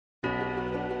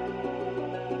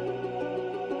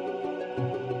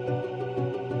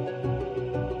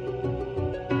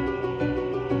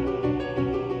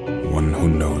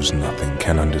knows nothing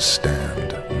can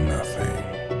understand nothing.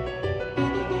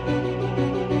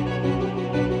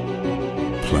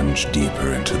 Plunge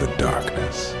deeper into the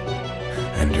darkness,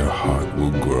 and your heart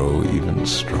will grow even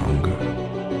stronger.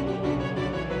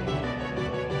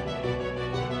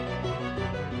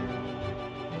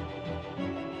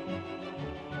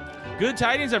 Good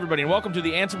tidings, everybody, and welcome to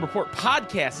the Ansem Report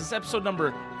podcast. This is episode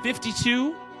number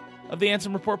 52 of the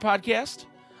Ansem Report podcast.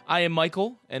 I am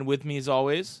Michael, and with me, as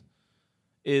always,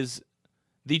 is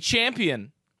the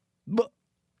champion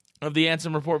of the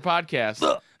Ansem Report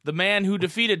podcast, the man who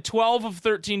defeated 12 of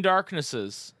 13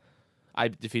 darknesses. I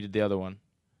defeated the other one.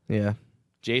 Yeah.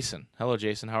 Jason. Hello,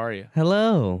 Jason. How are you?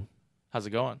 Hello. How's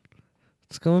it going?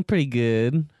 It's going pretty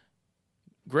good.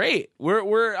 Great.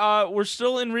 We're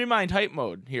still in Remind hype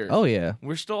mode here. Oh, yeah.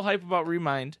 We're still hype about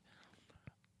Remind.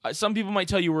 Some people might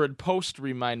tell you we're in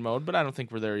post-Remind mode, but I don't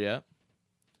think we're there yet.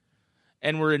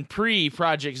 And we're in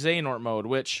pre-Project Xehanort mode,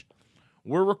 which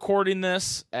we're recording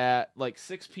this at like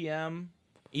 6 p.m.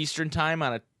 Eastern time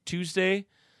on a Tuesday.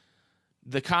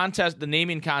 The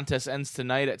naming contest ends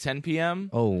tonight at 10 p.m.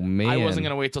 Oh, man. I wasn't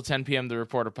going to wait till 10 p.m. to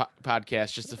record a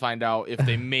podcast just to find out if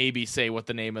they maybe say what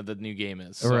the name of the new game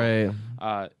is. So, right.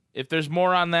 If there's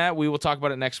more on that, we will talk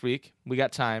about it next week. We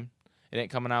got time. It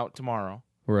ain't coming out tomorrow.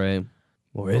 Right.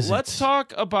 Or is Let's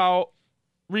talk about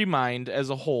Remind as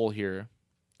a whole here.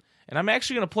 And I'm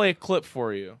actually going to play a clip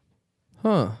for you.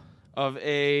 Huh. Of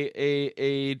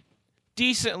a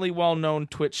decently well-known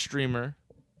Twitch streamer.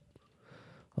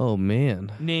 Oh,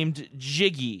 man. Named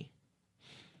Jiggy.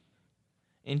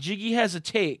 And Jiggy has a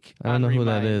take I don't on know who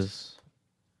Remind. that is.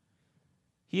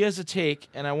 He has a take,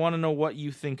 and I want to know what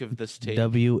you think of this take.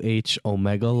 WH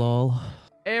Omega lol.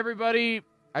 Hey everybody,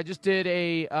 I just did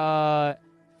a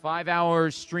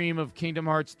 5-hour stream of Kingdom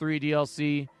Hearts 3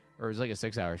 DLC, or it was like a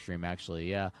 6-hour stream actually,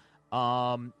 yeah.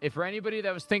 If for anybody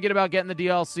that was thinking about getting the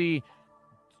DLC,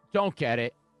 don't get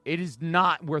it. It is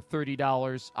not worth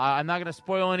 $30. I'm not going to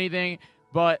spoil anything,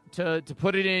 but to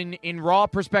put it in raw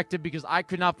perspective, because I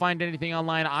could not find anything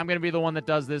online, I'm going to be the one that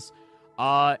does this.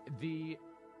 The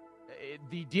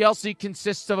DLC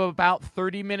consists of about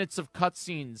 30 minutes of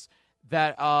cutscenes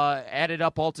that added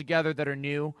up all together that are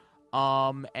new,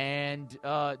 and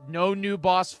no new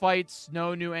boss fights,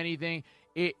 no new anything.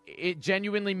 It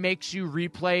genuinely makes you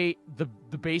replay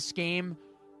the base game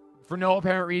for no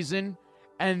apparent reason,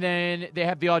 and then they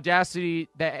have the audacity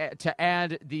to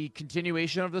add the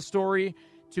continuation of the story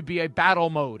to be a battle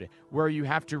mode where you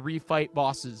have to refight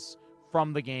bosses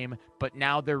from the game, but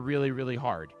now they're really, really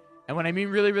hard. And when I mean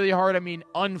really, really hard, I mean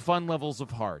unfun levels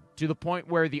of hard, to the point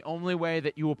where the only way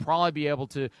that you will probably be able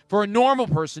to, for a normal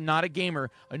person, not a gamer,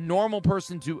 a normal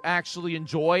person to actually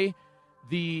enjoy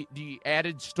the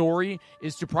added story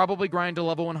is to probably grind to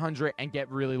level 100 and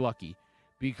get really lucky,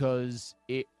 because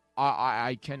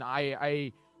I'm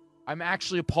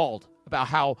actually appalled about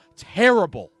how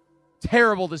terrible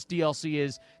this DLC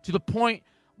is, to the point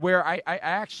where I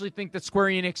actually think that Square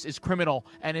Enix is criminal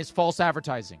and is false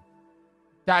advertising.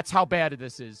 That's how bad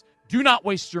this is. Do not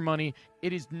waste your money.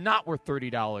 It is not worth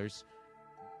 $30.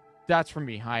 That's from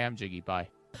me. Hi, I'm Jiggy. Bye.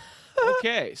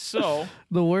 Okay, so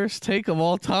The worst take of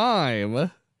all time.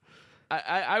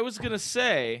 I was going to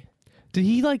say... Did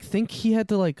he, think he had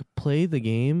to, play the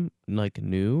game,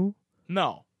 new?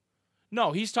 No,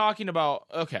 he's talking about...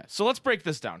 Okay, so let's break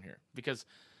this down here, because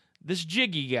this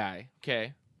Jiggy guy,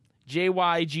 okay,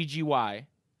 JYGGY,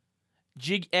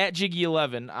 at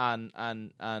Jiggy11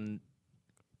 on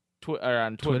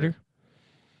Twitter.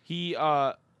 He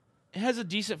has a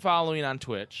decent following on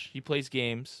Twitch. He plays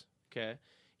games, okay?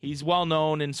 He's well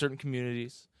known in certain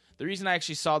communities. The reason I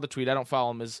actually saw the tweet, I don't follow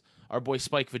him, is our boy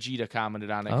Spike Vegeta commented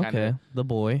on it. Okay, the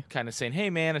boy. Kind of saying, hey,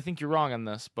 man, I think you're wrong on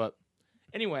this. But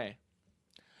anyway,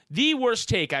 the worst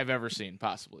take I've ever seen,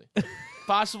 possibly.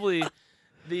 Possibly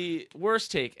the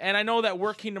worst take. And I know that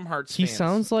we're Kingdom Hearts He fans.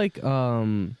 sounds like, do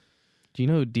you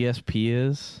know who DSP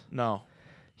is? No.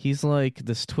 He's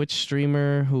this Twitch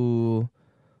streamer who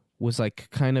was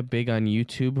kind of big on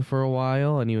YouTube for a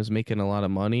while, and he was making a lot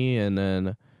of money, and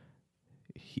then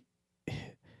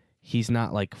he's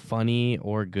not funny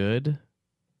or good.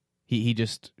 He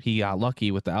got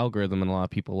lucky with the algorithm, and a lot of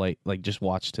people just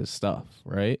watched his stuff,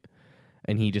 right?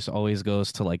 And he just always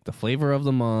goes to the flavor of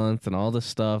the month and all this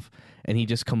stuff, and he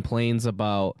just complains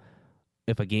about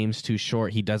if a game's too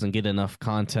short, he doesn't get enough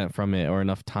content from it or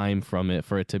enough time from it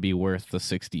for it to be worth the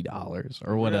 $60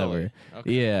 or whatever. Really?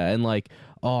 Okay. Yeah, and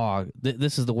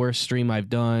this is the worst stream I've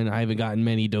done. I haven't gotten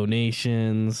many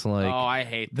donations. I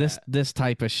hate that. This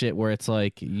type of shit where it's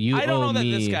you I don't owe know that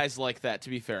me. this guy's like that, to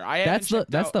be fair. That's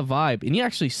the vibe, and he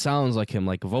actually sounds like him.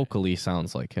 Vocally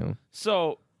sounds like him.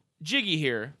 So Jiggy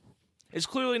here is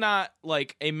clearly not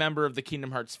like a member of the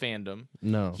Kingdom Hearts fandom.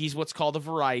 No. He's what's called a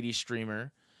variety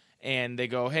streamer. And they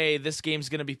go, hey, this game's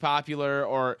going to be popular.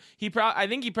 Or I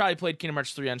think he probably played Kingdom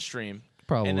Hearts 3 on stream.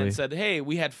 Probably. And then said, hey,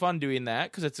 we had fun doing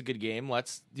that because it's a good game.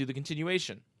 Let's do the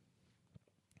continuation.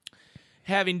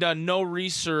 Having done no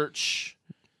research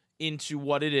into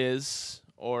what it is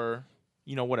or,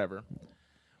 whatever.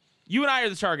 You and I are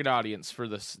the target audience for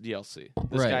this DLC.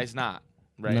 This Right. guy's not,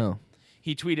 right? No.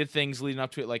 He tweeted things leading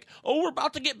up to it like, oh, we're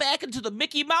about to get back into the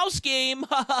Mickey Mouse game.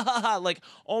 Like,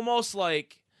 almost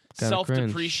like Kinda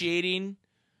self-depreciating.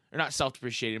 Or not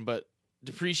self-depreciating, but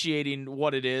depreciating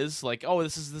what it is. Like, oh,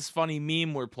 this is this funny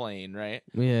meme we're playing, right?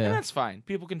 And Yeah. that's fine.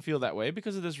 People can feel that way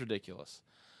because it is ridiculous.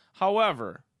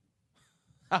 However,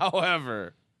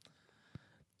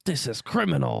 This is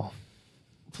criminal.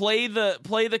 play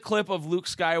the clip of Luke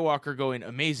Skywalker going,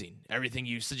 amazing. Everything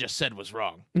you just said was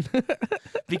wrong.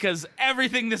 Because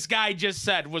everything this guy just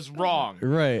said was wrong.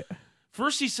 Right.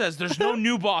 First he says there's no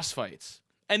new boss fights,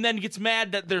 and then gets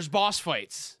mad that there's boss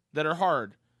fights that are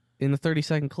hard. In the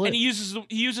 30-second clip. And he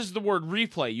uses the word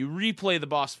replay. You replay the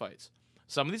boss fights.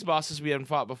 Some of these bosses we haven't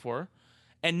fought before,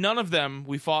 and none of them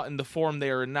we fought in the form they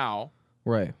are in now,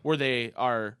 Right. where they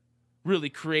are really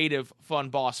creative, fun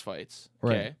boss fights.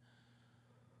 Okay. Right.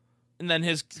 And then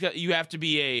you have to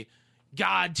be a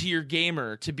god tier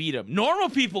gamer to beat him. Normal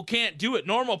people can't do it.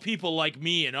 Normal people like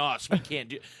me and us, we can't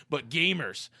do it. But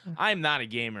gamers, I'm not a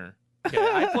gamer. Okay.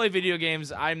 I play video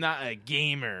games. I'm not a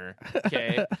gamer.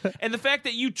 Okay. And the fact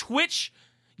that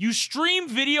you stream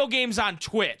video games on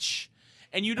Twitch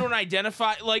and you don't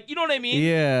identify, like, you know what I mean?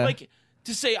 Yeah. Like,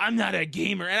 to say I'm not a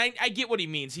gamer, and I get what he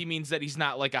means. He means that he's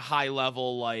not like a high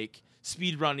level, like,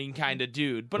 speedrunning kind of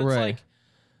dude. But it's Right. like,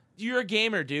 you're a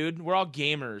gamer, dude. We're all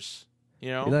gamers. You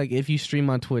know? Like, if you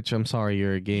stream on Twitch, I'm sorry,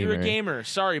 you're a gamer. You're a gamer.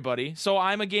 Sorry, buddy. So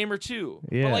I'm a gamer too.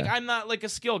 Yeah. But like, I'm not like a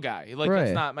skill guy. Like, Right.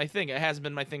 that's not my thing. It hasn't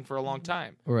been my thing for a long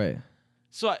time. Right.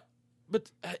 So,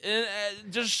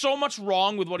 there's so much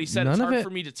wrong with what he said. None It's of hard it- for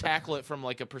me to tackle it from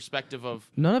like a perspective of.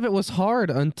 None of it was hard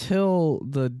until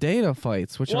the data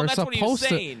fights, which Well, are that's what he was supposed to.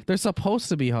 saying. They're supposed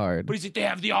to be hard. But he's like, they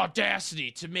have the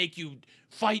audacity to make you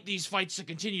fight these fights to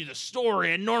continue the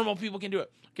story, and normal people can do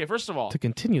it. Okay, first of all, To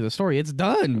continue the story, it's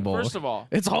done, boy. First of all,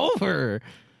 it's over.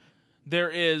 there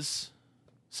is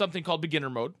something called beginner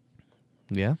mode.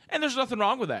 Yeah. And there's nothing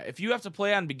wrong with that. If you have to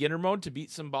play on beginner mode to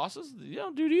beat some bosses,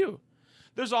 do to you.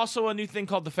 There's also a new thing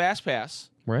called the Fast Pass,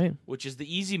 Right. which is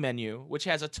the easy menu, which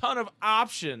has a ton of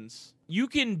options. You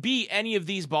can beat any of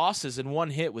these bosses in one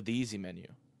hit with the easy menu.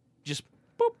 Just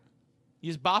boop.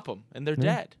 You just bop them, and they're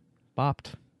dead.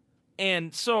 Bopped.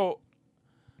 And so,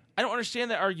 I don't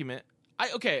understand that argument.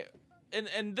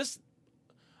 And this,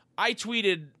 I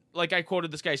tweeted, like I quoted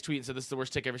this guy's tweet and said this is the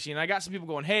worst tick I've ever seen. And I got some people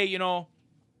going, hey,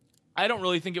 I don't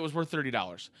really think it was worth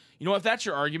 $30. You know, if that's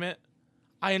your argument,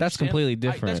 I understand. That's completely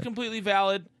different. That's completely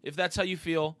valid if that's how you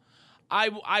feel.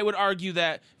 I would argue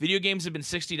that video games have been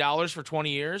 $60 for 20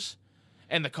 years,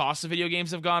 and the cost of video games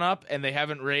have gone up, and they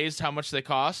haven't raised how much they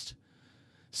cost.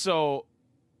 So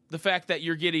the fact that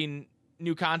you're getting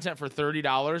new content for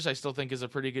 $30, I still think is a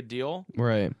pretty good deal.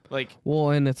 Right. Like, Well,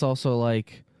 and it's also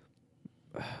like,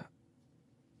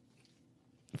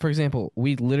 for example,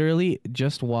 we literally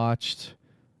just watched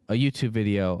a YouTube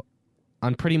video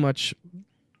on pretty much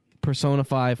Persona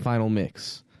 5 Final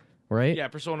Mix, right? yeah,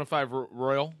 Persona 5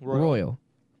 Royal. Royal.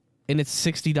 And it's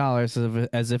 $60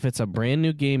 as if it's a brand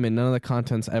new game and none of the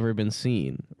content's ever been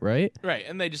seen, right? Right,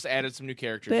 and they just added some new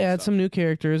characters. They and add stuff. some new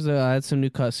characters, they'll add some new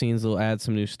cutscenes, they'll add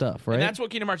some new stuff, right? And that's what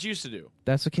Kingdom Hearts used to do.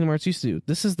 That's what Kingdom Hearts used to do.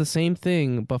 This is the same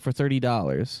thing, but for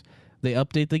 $30. They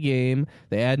update the game,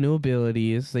 they add new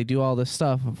abilities, they do all this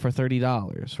stuff for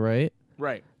 $30, right?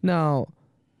 Right. Now,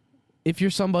 if you're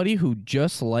somebody who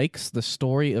just likes the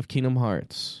story of Kingdom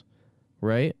Hearts,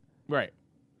 right? Right.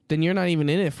 Then you're not even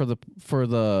in it for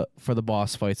the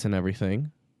boss fights and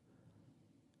everything.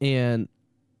 And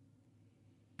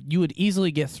you would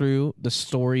easily get through the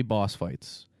story boss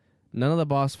fights. None of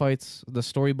the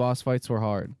story boss fights were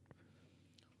hard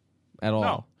at all.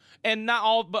 No. And not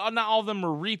all of them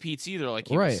were repeats either, like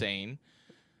he was saying.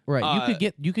 Right.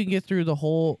 You could get through the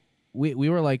whole. We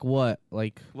were like what,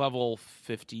 like Level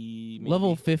 50, maybe.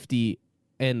 level 50,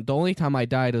 and the only time I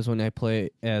died was when I play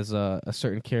as a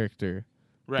certain character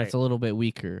Right. that's a little bit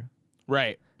weaker,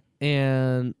 Right.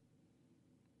 and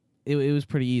it was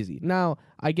pretty easy. Now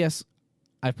I guess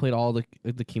I've played all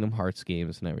the Kingdom Hearts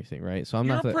games and everything, right? So I'm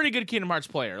You're not a pretty good Kingdom Hearts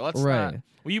player. Let's not. Right.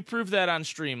 Well, you proved that on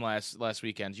stream last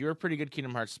weekend. You're a pretty good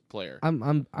Kingdom Hearts player.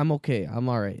 I'm okay. I'm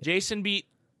all right. Jason beat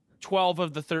 12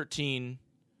 of the 13.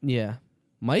 Yeah,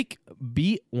 Mike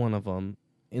beat one of them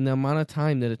in the amount of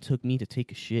time that it took me to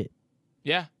take a shit.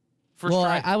 Yeah. First well,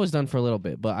 try. I was done for a little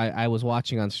bit, but I was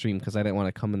watching on stream because I didn't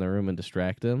want to come in the room and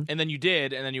distract him. And then you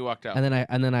did, and then you walked out.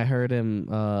 And then I heard him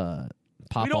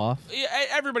pop off. Yeah,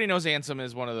 everybody knows Ansem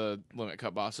is one of the Limit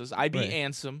Cut bosses. I beat Right.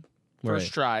 Ansem first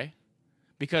Right. try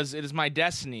because it is my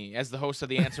destiny as the host of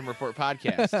the Ansem Report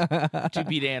podcast to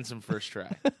beat Ansem first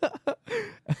try.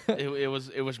 It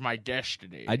was my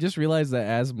destiny. I just realized that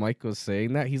as Mike was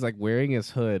saying that, he's like wearing his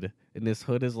hood, and this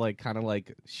hood is like kind of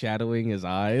like shadowing his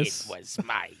eyes. It was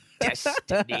my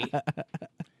destiny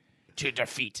to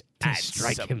defeat To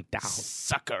strike him down.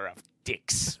 sucker of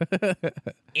dicks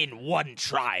in one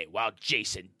try while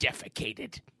Jason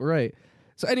defecated. Right.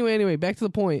 So anyway, back to the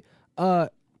point.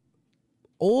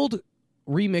 Old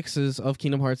remixes of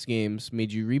Kingdom Hearts games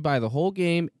made you rebuy the whole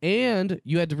game, and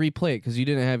you had to replay it because you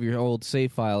didn't have your old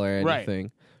save file or Right.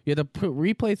 anything. You had to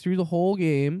replay through the whole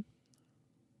game,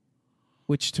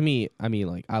 which to me, I mean,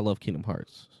 like, I love Kingdom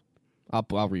Hearts. I'll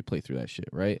replay through that shit,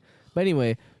 right? But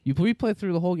anyway, you replay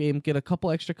through the whole game, get a couple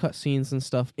extra cutscenes and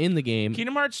stuff in the game.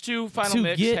 Kingdom Hearts 2 Final To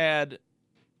Mix get- had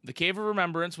the Cave of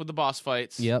Remembrance with the boss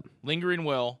fights, Yep, Lingering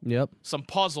Will, yep, some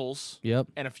puzzles, yep,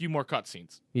 and a few more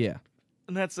cutscenes. yeah.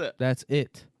 And that's it. That's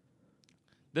it.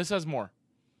 This has more.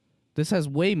 This has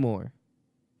way more.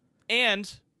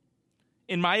 And,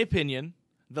 in my opinion,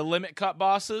 the Limit Cut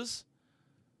bosses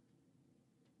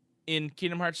in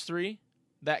Kingdom Hearts 3,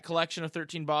 that collection of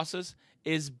 13 bosses,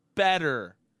 is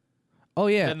better. Oh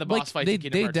yeah, than the boss like, fights they in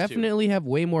Kingdom Hearts 2. definitely have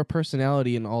way more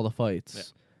personality in all the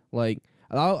fights. Like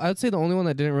I would say the only one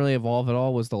that didn't really evolve at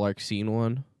all was the Larxene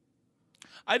one.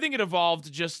 I think it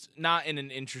evolved, just not in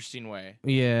an interesting way.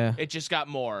 Yeah, It just got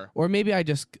more. or maybe I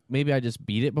just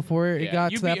beat it before it Yeah,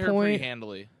 got you to beat that her pretty point.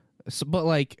 handily. So, but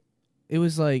like, it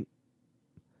was like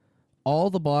all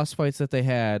the boss fights that they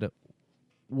had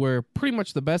were pretty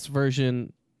much the best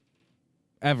version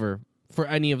ever for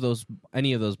any of those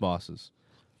bosses.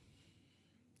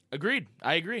 Agreed.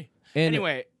 I agree. And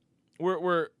Anyway,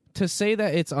 we're to say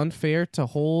that it's unfair to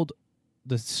hold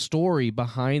the story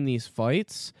behind these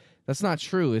fights, that's not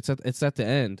true. It's at the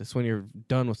end. It's when you're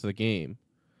done with the game.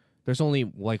 There's only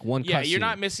like one yeah, cutscene. you're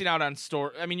not missing out on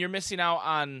story. I mean, you're missing out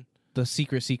on the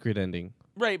secret ending.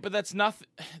 right, but that's nothing.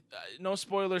 No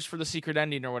spoilers for the secret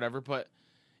ending or whatever, but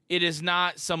it is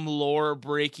not some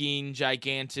lore-breaking,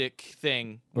 gigantic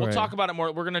thing. We'll Right. talk about it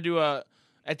more. We're gonna do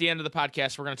at the end of the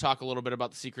podcast. We're gonna talk a little bit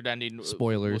about the secret ending.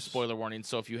 Spoilers. With spoiler warning.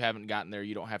 So if you haven't gotten there,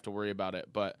 you don't have to worry about it.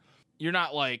 But you're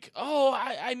not like, oh,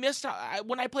 I missed out.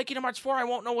 When I play Kingdom Hearts 4, I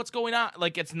won't know what's going on.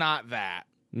 Like, it's not that.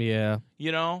 Yeah.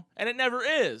 You know, and it never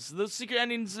is. The secret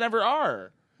endings never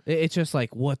are. It's just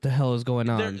like, what the hell is going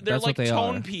on? They're That's like what they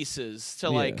tone are. pieces to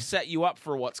Yeah. like set you up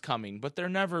for what's coming, but they're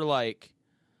never like,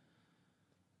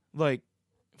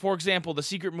 for example, the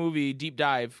secret movie Deep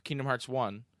Dive Kingdom Hearts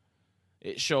 1.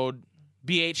 It showed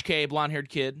BHK, blonde-haired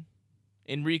kid,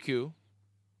 in Riku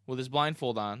with his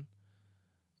blindfold on,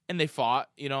 and they fought.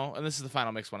 You know, and this is the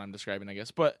Final Mix one I'm describing, I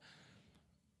guess, but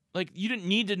like you didn't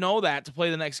need to know that to play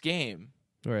the next game.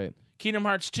 Right. Kingdom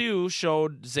Hearts 2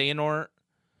 showed Xehanort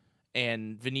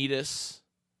and Vanitas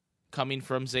coming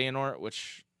from Xehanort,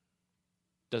 which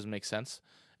doesn't make sense,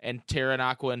 and Terra and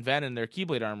Aqua and Ven in their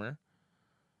Keyblade armor.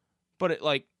 But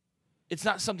it's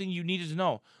not something you needed to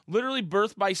know. Literally,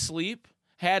 Birth by Sleep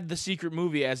had the secret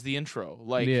movie as the intro.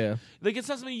 Yeah. Like it's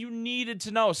not something you needed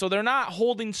to know. So they're not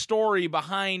holding story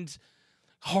behind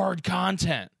hard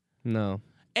content. No.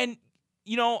 And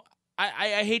you know,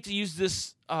 I hate to use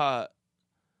this to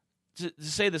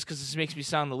say this because this makes me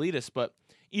sound elitist, but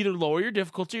either lower your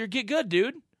difficulty or get good,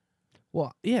 dude.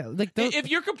 Well, yeah, like If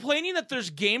you're complaining that there's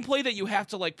gameplay that you have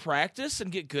to like practice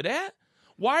and get good at,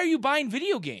 why are you buying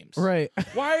video games? right.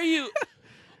 Why are you?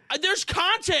 There's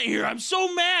content here. I'm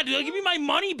so mad. Dude. Give me my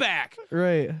money back.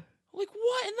 Right. Like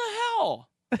what in the hell?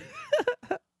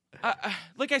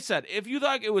 Like I said, if you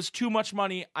thought it was too much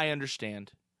money, I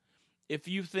understand. If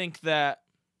you think that.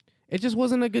 It just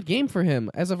wasn't a good game for him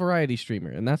as a variety streamer,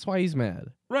 and that's why he's mad.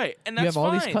 Right, and You that's have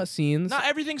all these fine. cutscenes. Not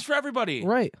everything's for everybody.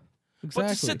 Right. Exactly. But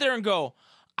to sit there and go,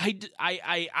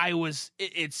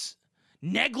 it's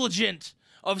negligent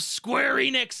of Square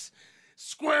Enix.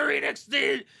 Square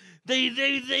Enix,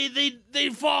 they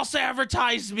false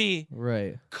advertised me.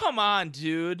 Right. Come on,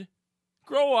 dude.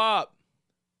 Grow up.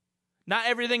 Not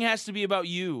everything has to be about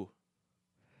you.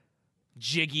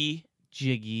 Jiggy.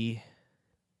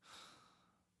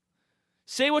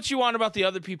 Say what you want about the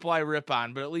other people I rip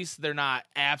on, but at least they're not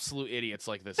absolute idiots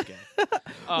like this guy.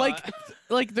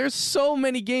 Like there's so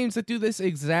many games that do this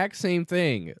exact same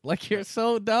thing. Like you're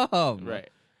so dumb. Right.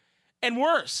 And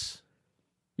worse.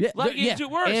 Yeah. Like, yeah. do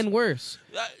worse. And worse.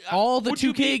 All the Would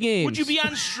you 2K games. Would you be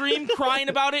on stream crying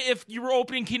about it if you were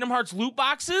opening Kingdom Hearts loot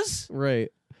boxes? Right.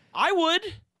 I would.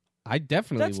 I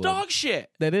definitely That's would. dog shit.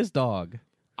 That is dog.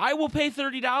 I will pay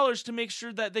 $30 to make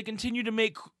sure that they continue to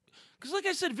make. Because, like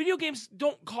I said, video games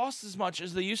don't cost as much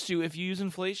as they used to if you use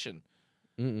inflation.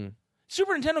 Mm-mm.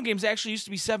 Super Nintendo games actually used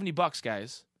to be $70,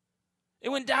 guys. It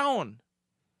went down.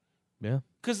 Yeah.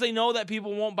 Because they know that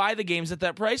people won't buy the games at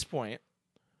that price point.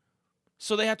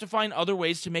 So they have to find other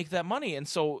ways to make that money. And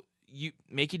so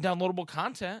making downloadable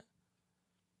content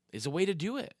is a way to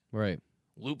do it. Right.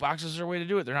 Loot boxes are a way to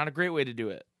do it. They're not a great way to do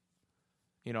it.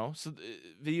 You know, so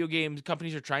video game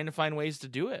companies are trying to find ways to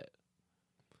do it.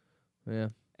 Yeah.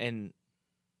 And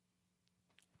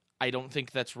I don't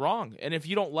think that's wrong. And if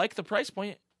you don't like the price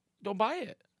point, don't buy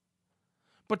it.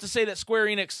 But to say that Square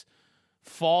Enix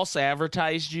false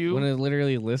advertised you, When it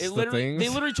literally lists the things. they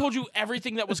literally told you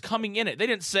everything that was coming in it. They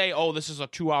didn't say, "Oh, this is a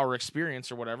 2-hour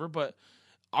experience" or whatever. But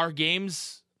our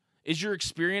games, is your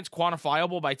experience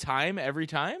quantifiable by time every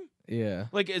time? Yeah.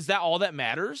 Like, is that all that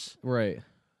matters? Right.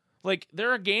 Like, there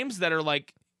are games that are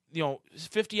like,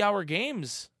 50-hour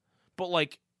games, but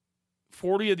like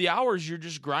 40 of the hours you're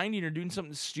just grinding or doing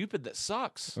something stupid that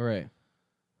sucks. Right.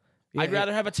 I'd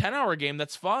rather have a 10-hour game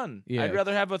that's fun. Yeah. I'd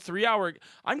rather have a 3-hour.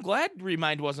 I'm glad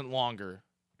Remind wasn't longer.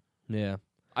 Yeah.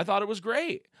 I thought it was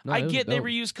great. No, I it was get they dope.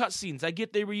 reused cutscenes. I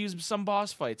get they reused some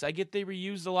boss fights. I get they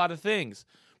reused a lot of things.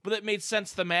 But it made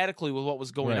sense thematically with what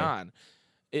was going Right. on.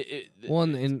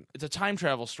 One and It's a time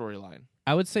travel storyline.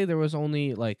 I would say there was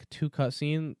only like 2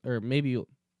 cutscenes, or maybe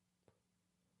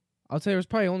I would say there was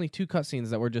probably only 2 cutscenes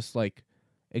that were just like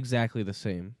exactly the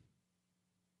same.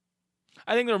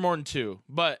 I think there were more than 2,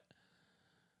 but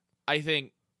I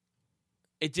think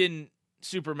it didn't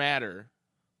super matter.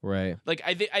 Right. Like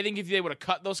I think if they would have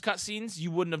cut those cutscenes,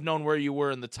 you wouldn't have known where you were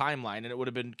in the timeline, and it would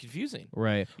have been confusing.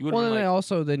 Right. You would've Well, been and like-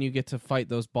 also then you get to fight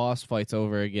those boss fights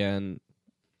over again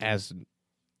as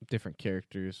different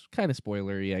characters. Kind of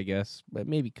spoilery, I guess, but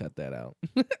maybe cut that out.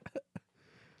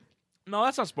 No,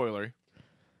 that's not spoilery.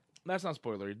 That's not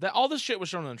spoilery. All this shit was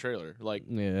shown in the trailer. Like,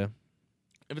 Yeah.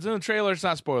 if it's in the trailer, it's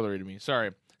not spoilery to me.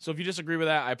 Sorry. So if you disagree with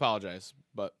that, I apologize.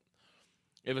 But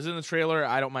if it's in the trailer,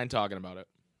 I don't mind talking about it.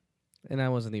 And I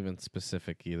wasn't even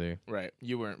specific either. Right.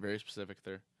 You weren't very specific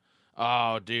there.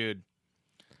 Oh, dude.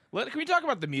 Can we talk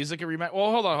about the music? Well,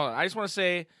 hold on. I just want to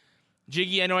say,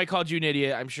 Jiggy, I know I called you an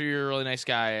idiot. I'm sure you're a really nice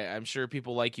guy. I'm sure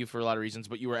people like you for a lot of reasons,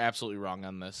 but you were absolutely wrong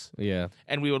on this. Yeah.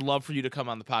 And we would love for you to come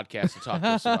on the podcast and talk to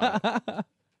us about it.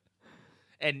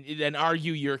 And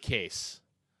argue your case.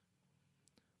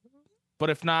 But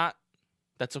if not,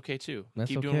 that's okay too. That's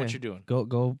Keep doing okay. what you're doing. Go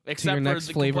to your Except for next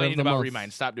the flavor of complaining the about month.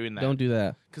 Remind. Stop doing that. Don't do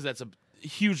that. Because that's a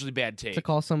hugely bad take. To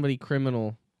call somebody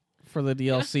criminal for the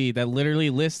DLC that literally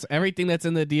lists everything that's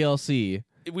in the DLC.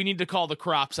 We need to call the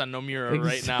crops on Nomura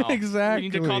right now. Exactly. We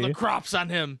need to call the crops on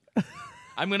him.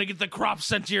 I'm going to get the crops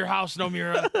sent to your house,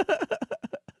 Nomura.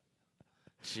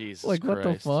 Jesus Like, Christ.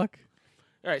 what the fuck?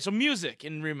 All right, so music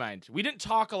in Remind. We didn't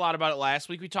talk a lot about it last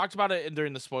week. We talked about it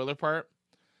during the spoiler part.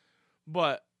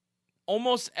 But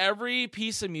almost every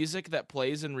piece of music that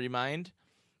plays in Remind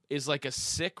is like a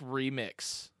sick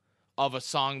remix of a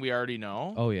song we already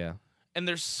know. Oh, yeah. And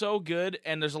they're so good,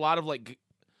 and there's a lot of like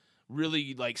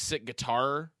really like sick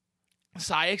guitar.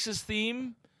 Psyx's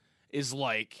theme is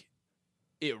like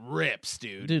it rips,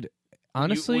 dude. Dude,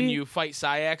 honestly, when you fight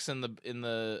Psyx in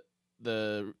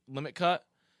the limit cut,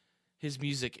 his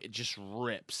music it just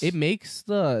rips. it makes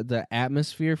the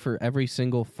atmosphere for every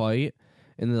single fight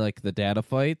in the data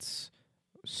fights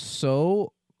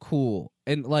so cool.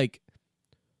 And like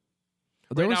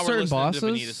there right were now we're certain listening bosses, to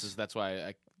Benitez's, that's why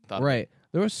I thought right?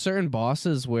 There were certain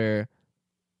bosses where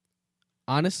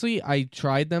honestly I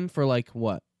tried them for like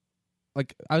what?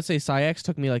 Like I would say Psyx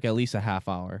took me like at least a half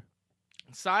hour.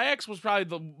 Psyx was probably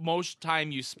the most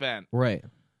time you spent. Right.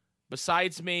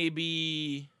 Besides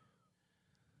maybe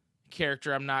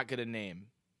character I'm not gonna name.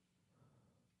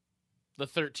 The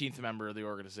 13th member of the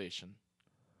organization.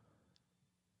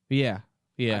 Yeah.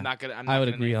 Yeah. I'm not gonna I would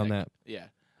gonna agree name on that. that. Yeah.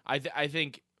 I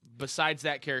think besides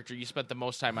that character, you spent the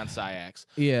most time on Psyx.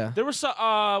 Yeah. There was some,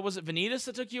 was it Vanitas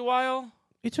that took you a while?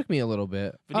 It took me a little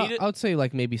bit. Vanita- I would say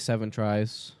like maybe 7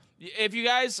 tries. If you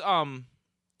guys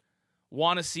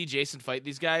want to see Jason fight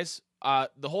these guys,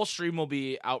 the whole stream will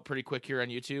be out pretty quick here on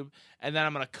YouTube, and then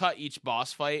I'm gonna cut each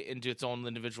boss fight into its own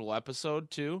individual episode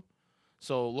too.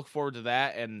 So look forward to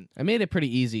that. And I made it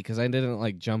pretty easy because I didn't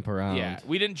like jump around yeah,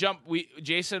 we didn't jump.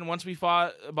 Jason, once we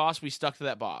fought a boss, we stuck to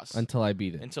that boss until I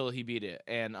beat it. until he beat it,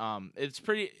 and it's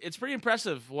pretty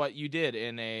impressive what you did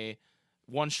in a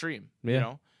one stream. Yeah. You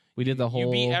know, We did the whole.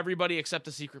 you beat everybody except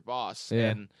the secret boss, Yeah.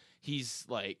 and he's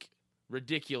like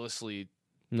ridiculously.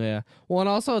 Yeah. Well, and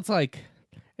also it's like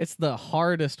it's the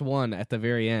hardest one at the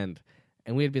very end,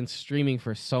 and we had been streaming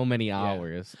for so many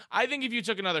hours. I think if you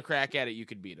took another crack at it, you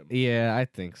could beat him. Yeah, I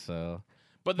think so.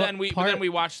 But But then we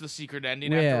watched the secret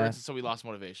ending Yeah. afterwards, so we lost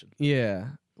motivation. Yeah,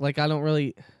 like I don't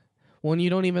really. When you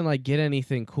don't even like get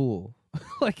anything cool,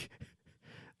 like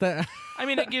that. I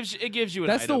mean, it gives you an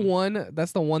That's item.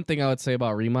 the one thing I would say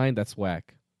about Remind that's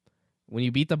whack. When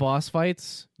you beat the boss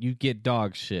fights, you get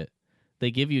dog shit.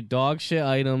 They give you dog shit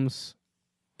items.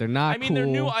 They're not. I mean, cool. they're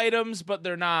new items, but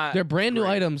they're not. They're brand new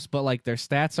great. items, but like their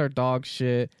stats are dog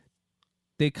shit.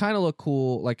 They kind of look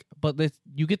cool, like, but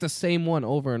you get the same one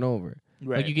over and over.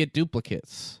 Right. Like you get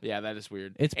duplicates. Yeah, that is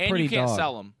weird. It's and pretty you can't dog.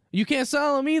 sell them. You can't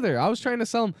sell them either. I was trying to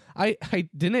sell them. I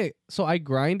didn't. So I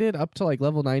grinded up to like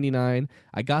level 99.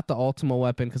 I got the Ultima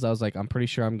weapon because I was like, I'm pretty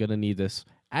sure I'm gonna need this.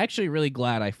 Actually, really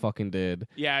glad I fucking did.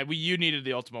 Yeah, you needed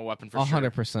the ultimate weapon for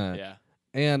 100%. Yeah.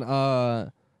 And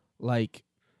like,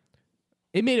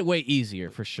 it made it way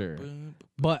easier for sure.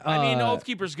 But I mean,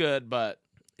 Oathkeeper's good, but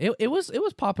it was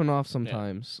popping off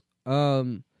sometimes.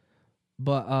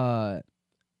 But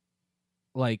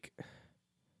like,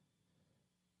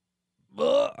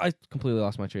 I completely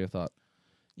lost my train of thought.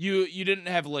 you didn't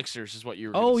have elixirs, is what you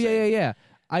were. Oh gonna say. yeah.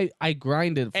 I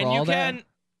grinded for And all you that,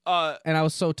 can. and I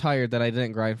was so tired that I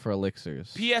didn't grind for elixirs.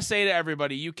 PSA to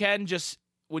everybody: you can just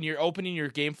when you're opening your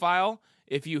game file,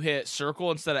 if you hit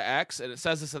circle instead of X, and it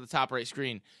says this at the top right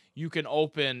screen, you can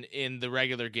open in the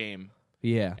regular game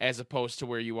Yeah, as opposed to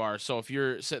where you are. So if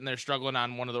you're sitting there struggling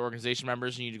on one of the organization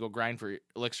members and you need to go grind for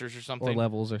elixirs or something, or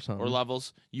levels or something. or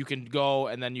levels, you can go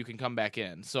and then you can come back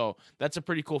in. So that's a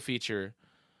pretty cool feature.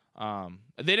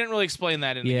 They didn't really explain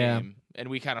that in the Yeah. game, and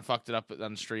we kind of fucked it up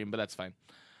on the stream, but that's fine.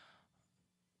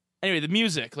 Anyway, the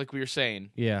music, like we were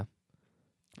saying, Yeah,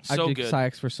 so I did good.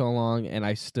 Psyx for so long, and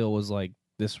I still was like,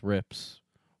 this rips.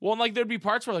 Well, and like there'd be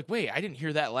parts where like, wait, I didn't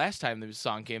hear that last time the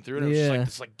song came through, and it was just Yeah. like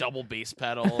this like double bass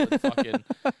pedal, and fucking,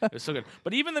 it was so good.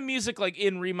 But even the music, like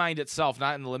in Remind itself,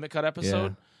 not in the Limit Cut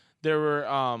episode, there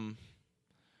were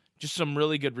just some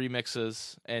really good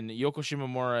remixes, and Yoko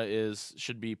Shimomura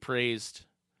should be praised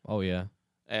Oh yeah,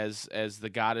 as the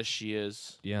goddess she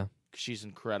is. yeah. She's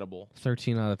incredible,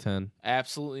 13 out of 10.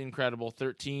 absolutely incredible.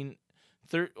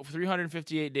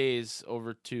 358 days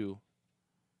over 2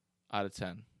 out of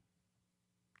 10.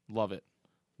 Love it.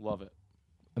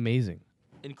 Amazing.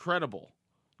 Incredible.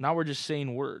 Now we're just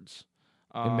saying words.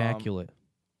 Immaculate.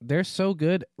 They're so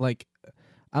good. Like,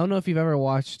 I don't know if you've ever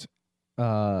watched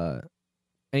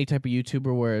any type of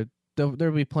YouTuber where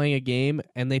they'll be playing a game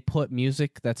and they put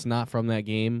music that's not from that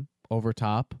game over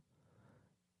top.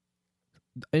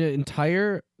 An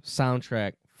entire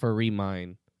soundtrack for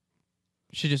Remind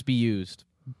should just be used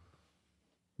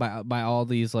by all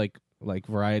these like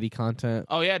variety content.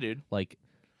 Oh yeah, dude. Like,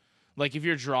 Like if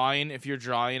you're drawing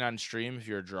on stream, if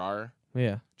you're a drawer,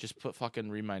 yeah, just put fucking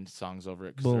Remind songs over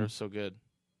it because Boom. they're so good.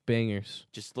 bangers.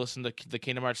 Just listen to the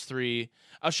Kingdom Hearts 3.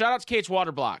 Shout out to KH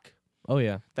Waterblock. Oh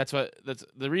yeah, That's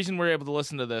the reason we're able to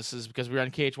listen to this is because we're on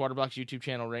KH Waterblock's YouTube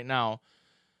channel right now.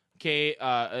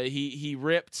 He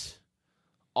ripped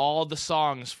all the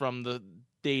songs from the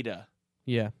data,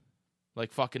 yeah.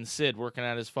 like fucking Sid working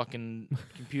at his fucking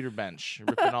computer bench,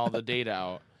 ripping all the data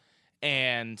out,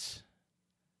 and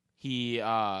he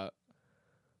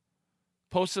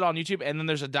posted on YouTube. And then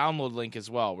there's a download link as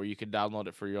well where you can download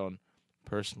it for your own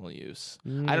personal use.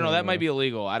 I don't know. That might be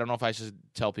illegal. I don't know if I should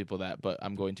tell people that, but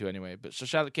I'm going to anyway. But so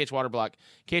shout out to KH Waterblock.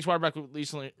 KH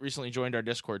Waterblock recently joined our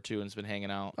Discord too and has been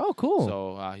hanging out. Oh, cool.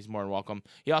 So he's more than welcome.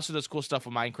 He also does cool stuff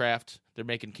with Minecraft. They're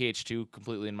making KH2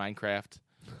 completely in Minecraft.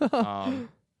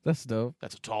 That's dope.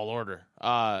 That's a tall order.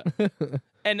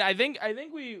 And I think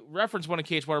we referenced one of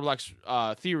KH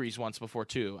Waterblock's theories once before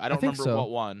too. I don't think remember so. what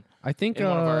one. I think in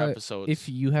one of our episodes. if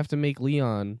you have to make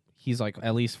Leon, he's like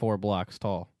at least 4 blocks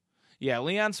tall. Yeah,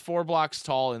 Leon's 4 blocks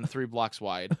tall and 3 blocks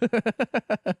wide.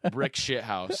 Brick shit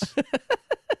house.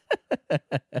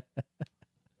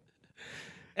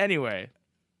 Anyway,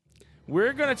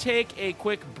 we're going to take a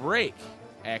quick break,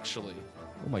 actually,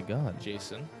 Oh my god.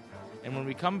 Jason. And when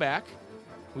we come back,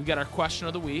 we've got our question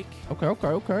of the week.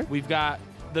 Okay. We've got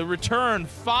the return,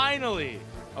 finally,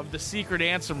 of the Secret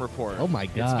Ansem report. Oh my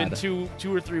god. It's been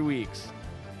two or 3 weeks.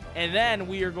 And then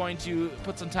we are going to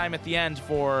put some time at the end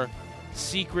for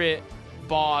Secret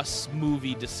Boss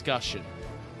movie discussion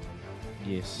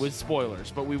Yes. with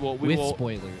spoilers, but we will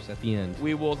spoilers at the end.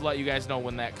 we will let you guys know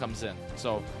when that comes in.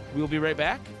 So we will be right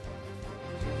back.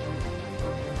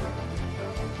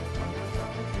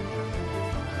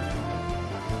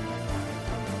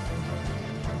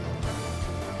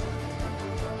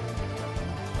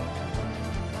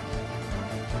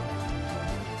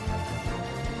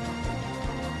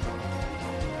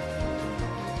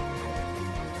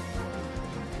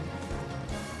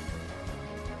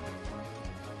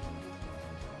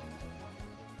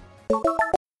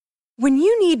 When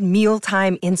you need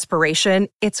mealtime inspiration,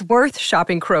 it's worth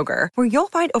shopping Kroger, where you'll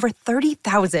find over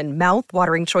 30,000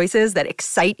 mouth-watering choices that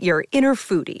excite your inner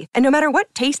foodie. And no matter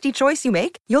what tasty choice you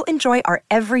make, you'll enjoy our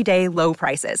everyday low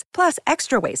prices, plus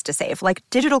extra ways to save, like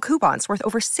digital coupons worth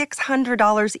over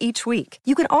 $600 each week.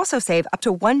 You can also save up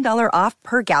to $1 off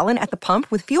per gallon at the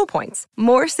pump with fuel points.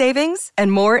 More savings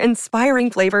and more inspiring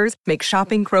flavors make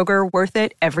shopping Kroger worth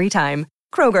it every time.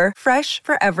 Kroger, fresh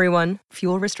for everyone.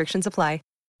 Fuel restrictions apply.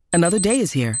 Another day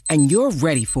is here, and you're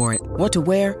ready for it. What to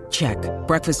wear? Check.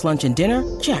 Breakfast, lunch, and dinner?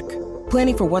 Check.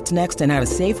 Planning for what's next and how to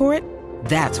save for it?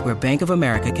 That's where Bank of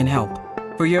America can help.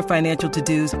 For your financial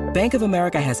to-dos, Bank of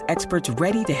America has experts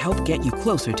ready to help get you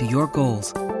closer to your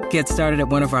goals. Get started at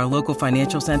one of our local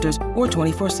financial centers or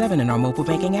 24/7 in our mobile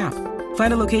banking app.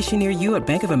 Find a location near you at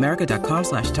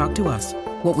bankofamerica.com/talktous.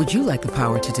 What would you like the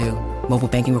power to do? Mobile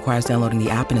banking requires downloading the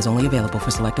app and is only available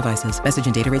for select devices. Message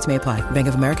and data rates may apply. Bank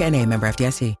of America N.A., member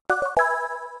FDIC.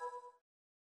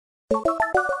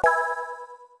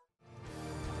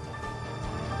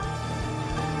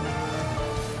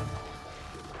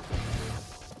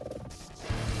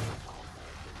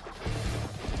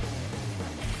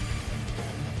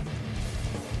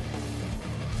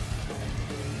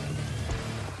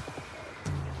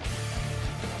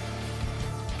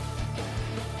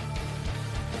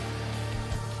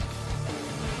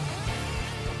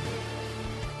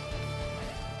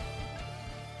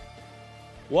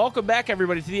 Welcome back,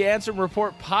 everybody, to the Answer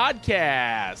Report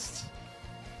podcast.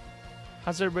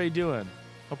 How's everybody doing?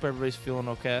 Hope everybody's feeling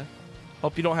okay.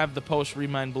 Hope you don't have the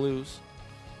post-Remind blues.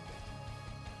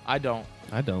 I don't.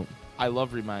 I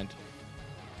love Remind.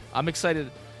 I'm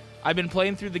excited. I've been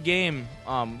playing through the game.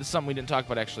 This is something we didn't talk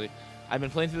about, actually. I've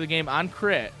been playing through the game on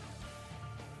crit,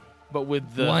 but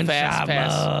with the fast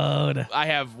pass mode. I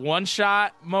have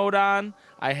one-shot mode on.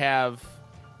 I have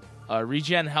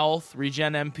regen health,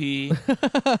 regen MP.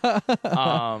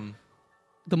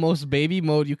 The most baby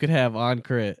mode you could have on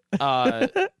crit.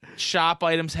 Shop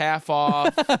items half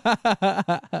off.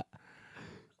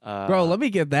 Bro, let me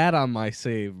get that on my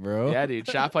save, bro. Yeah, dude.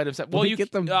 Shop items. Well, you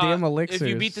get them damn elixirs. If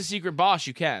you beat the secret boss,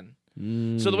 you can.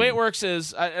 So the way it works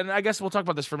is, and I guess we'll talk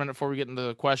about this for a minute before we get into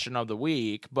the question of the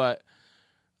week, but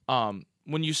when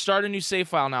you start a new save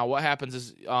file now, what happens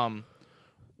is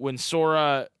when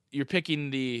Sora, you're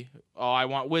picking I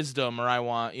want wisdom, or I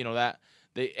want, that,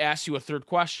 they ask you a third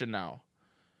question now.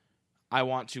 I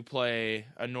want to play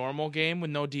a normal game with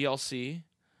no DLC.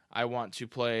 I want to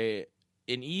play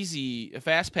a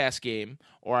fast pass game,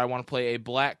 or I want to play a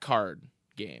black card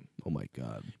game. Oh my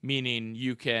god. Meaning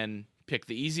you can pick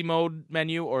the easy mode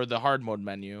menu or the hard mode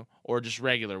menu, or just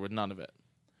regular with none of it.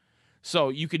 So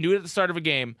you can do it at the start of a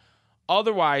game.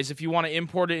 Otherwise, if you want to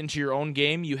import it into your own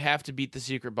game, you have to beat the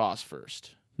secret boss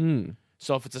first.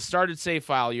 So if it's a started save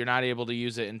file, you're not able to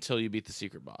use it until you beat the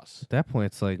secret boss. At that point,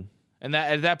 it's like... And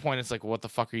at that point, it's like, what the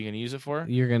fuck are you going to use it for?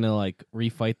 You're going to, like,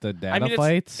 refight the data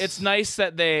fights? It's nice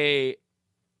that they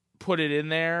put it in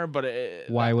there, but...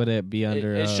 Why would it be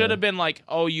under... It should have been like,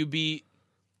 oh, you beat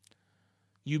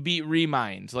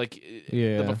Remind, like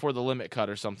before the limit cut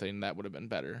or something. That would have been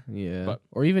better. Yeah.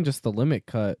 Or even just the limit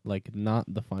cut, like,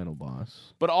 not the final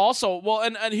boss. But also, well,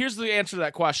 and here's the answer to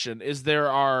that question, is there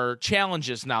are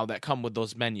challenges now that come with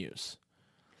those menus.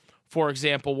 For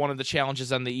example, one of the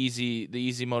challenges on the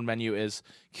easy mode menu is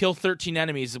kill 13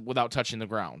 enemies without touching the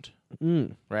ground.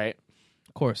 Right?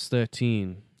 Of course,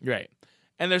 13. Right.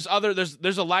 And there's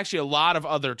actually a lot of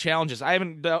other challenges. I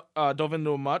haven't dove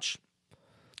into them much.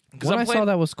 What I saw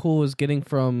that was cool was getting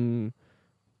from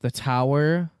the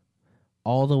tower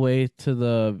all the way to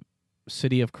the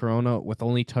city of Corona with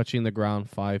only touching the ground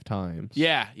 5 times.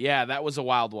 Yeah, that was a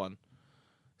wild one.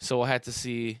 So we'll have to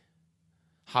see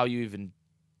how you even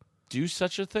do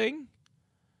such a thing.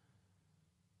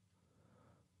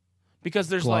 Because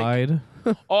there's Glide.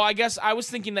 I guess I was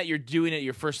thinking that you're doing it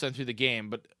your first time through the game,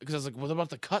 but because I was like, what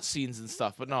about the cutscenes and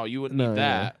stuff? But no, you wouldn't need that.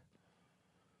 Yeah.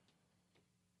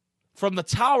 From the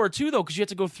tower too, though, because you have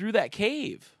to go through that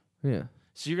cave. Yeah.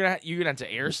 So you're gonna have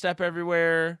to air step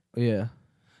everywhere. Yeah.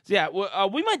 So yeah,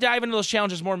 we might dive into those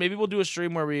challenges more. Maybe we'll do a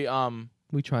stream where we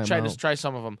try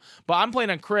some of them. But I'm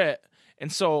playing on crit,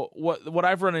 and so what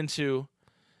I've run into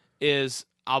is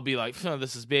I'll be like,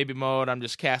 this is baby mode. I'm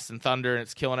just casting thunder and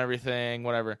it's killing everything,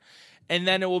 whatever. And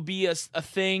then it will be a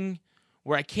thing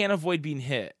where I can't avoid being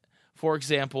hit. For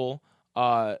example,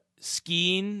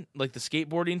 skiing, like the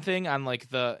skateboarding thing on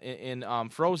like in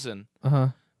Frozen,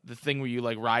 the thing where you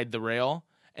like ride the rail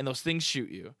and those things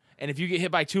shoot you. And if you get hit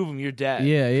by 2 of them, you're dead.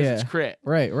 Yeah. It's crit.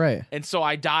 Right. And so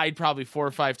I died probably 4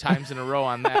 or 5 times in a row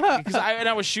on that because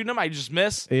I was shooting them, I just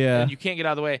miss. Yeah. And you can't get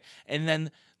out of the way. And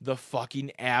then the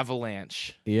fucking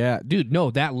Avalanche. Yeah, dude,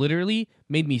 no, that literally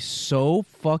made me so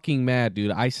fucking mad,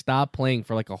 dude. I stopped playing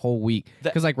for like a whole week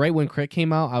because like right when Crit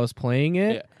came out, I was playing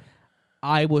it. Yeah.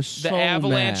 I was so The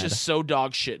Avalanche mad. is so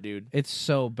dog shit, dude. It's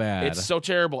so bad. It's so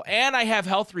terrible. And I have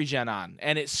health regen on,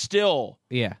 and it still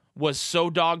yeah. was so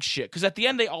dog shit. Because at the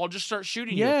end, they all just start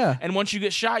shooting you. Yeah. And once you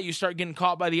get shot, you start getting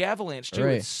caught by the Avalanche, too.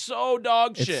 Right. It's so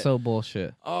dog shit. It's so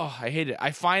bullshit. Oh, I hate it. I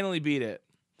finally beat it.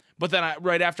 But then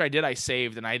right after I did, I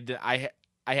saved, and I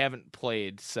haven't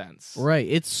played since. Right.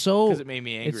 It's so Because it made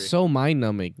me angry. It's so mind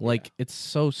numbing. Like it's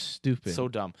so stupid. So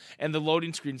dumb. And the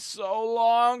loading screen's so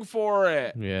long for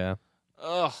it. yeah.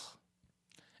 Ugh.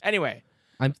 Anyway,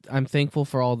 I'm thankful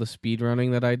for all the speed running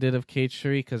that I did of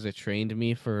KH3 because it trained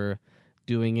me for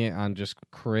doing it on just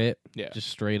crit, just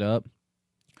straight up.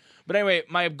 but anyway,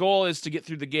 my goal is to get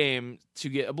through the game to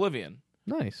get Oblivion.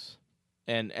 Nice.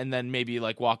 And then maybe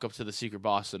like walk up to the secret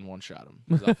boss and one-shot him.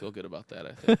 Because I'll feel good about that,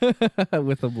 I think.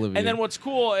 With Oblivion. And then what's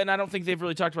cool, and I don't think they've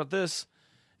really talked about this,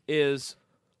 when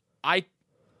I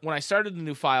started the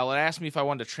new file, it asked me if I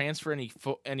wanted to transfer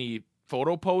any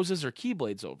photo poses or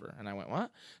keyblades over. And I went,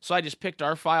 what? So I just picked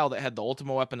our file that had the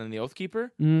Ultima Weapon and the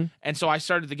Oathkeeper. And so I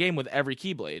started the game with every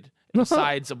keyblade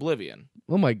besides Oblivion.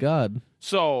 Oh my god.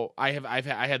 So I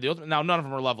had the Ultima. Now, none of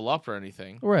them are level up or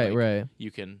anything. Right, Like, right.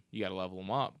 You got to level them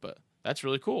up, but that's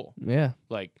really cool. Yeah.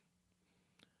 Like,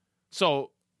 so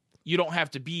you don't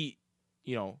have to be,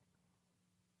 you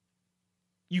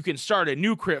can start a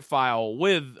new crit file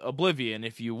with Oblivion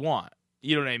if you want.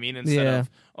 You know what I mean? Instead of,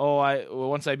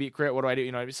 once I beat crit, what do I do?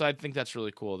 You know what I mean? So I think that's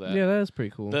really cool. Yeah, that is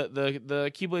pretty cool.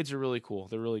 The Keyblades are really cool.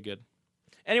 They're really good.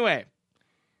 Anyway,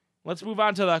 let's move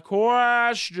on to the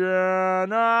question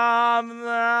of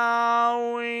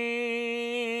the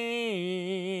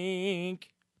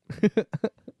week.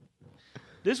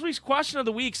 This week's question of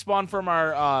the week spawned from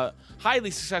our highly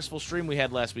successful stream we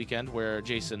had last weekend where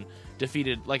Jason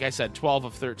defeated, like I said, 12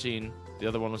 of 13. The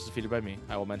other one was defeated by me.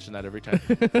 I will mention that every time.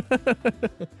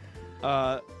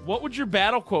 What would your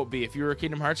battle quote be if you were a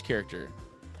Kingdom Hearts character?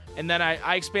 And then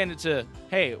I expanded to,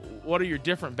 hey, what are your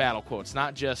different battle quotes?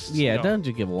 Not just don't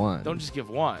just give one. Don't just give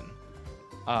one.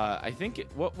 I think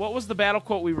what was the battle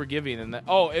quote we were giving? And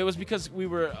it was because we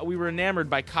were enamored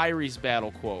by Kyrie's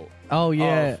battle quote. Oh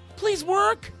yeah. Of, please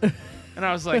work. And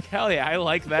I was like, hell yeah, I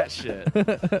like that shit.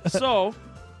 So,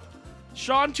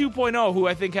 Sean 2.0, who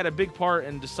I think had a big part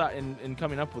in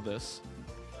coming up with this,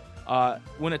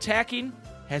 when attacking,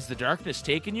 has the darkness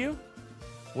taken you?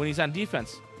 When he's on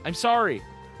defense, I'm sorry.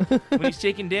 When he's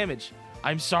taking damage,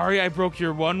 I'm sorry I broke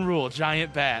your one rule,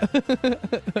 giant bat.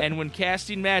 And when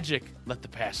casting magic, let the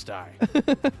past die.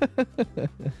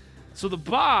 So the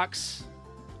box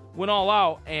went all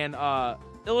out and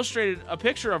illustrated a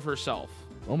picture of herself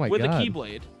with a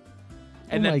keyblade.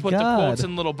 And then put the quotes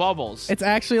in little bubbles. It's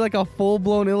actually like a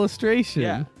full-blown illustration.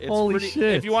 Yeah. It's Holy pretty,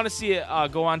 shit. If you want to see it,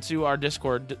 go on to our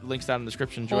Discord. Links down in the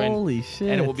description. Join. Holy shit.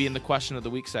 And it will be in the question of the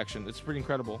week section. It's pretty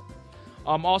incredible.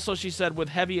 Also, she said with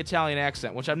heavy Italian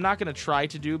accent, which I'm not going to try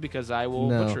to do because I will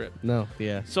butcher it. No,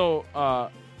 yeah. So,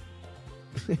 It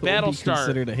would be Battlestar.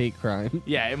 considered a hate crime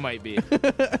Yeah, it might be.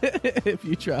 if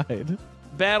you tried.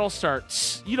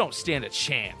 Battlestar, you don't stand a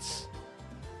chance.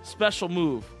 Special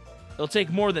move. It'll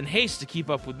take more than haste to keep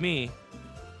up with me.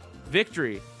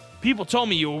 Victory. People told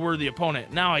me you were a worthy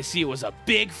opponent. Now I see it was a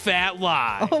big fat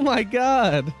lie. Oh my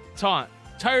god. Taunt.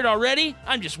 Tired already?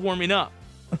 I'm just warming up.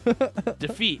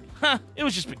 Defeat. Huh, it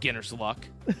was just beginner's luck.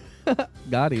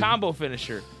 Got him. Combo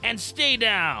finisher. And stay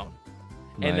down.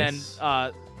 Nice. And then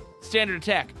standard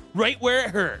attack. Right where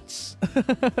it hurts.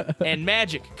 And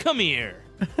magic. Come here.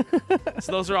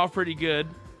 So those are all pretty good.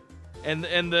 And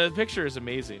the picture is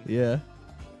amazing. Yeah.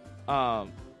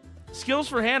 Skills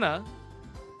for Hannah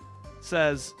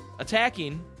says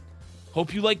attacking.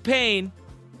 Hope you like pain.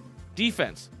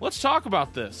 Defense. Let's talk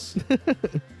about this.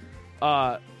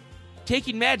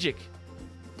 Taking magic.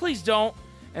 Please don't.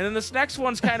 And then this next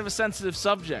one's kind of a sensitive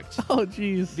subject. Oh,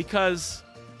 jeez. Because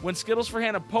when Skittles for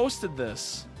Hannah posted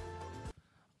this,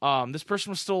 this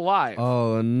person was still alive.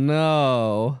 Oh,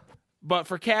 no. But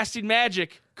for casting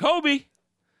magic, Kobe.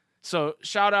 So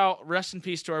shout out, rest in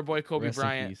peace to our boy Kobe Rest in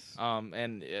Bryant. peace.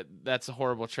 And that's a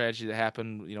horrible tragedy that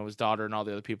happened. You know, his daughter and all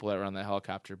the other people that were on that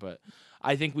helicopter. But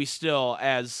I think we still,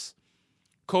 as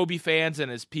Kobe fans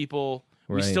and as people,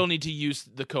 we Right. still need to use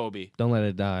the Kobe. Don't let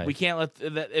it die. We can't let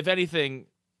that. If anything,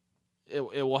 it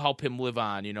will help him live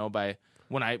on. You know, by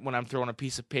when I'm throwing a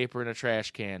piece of paper in a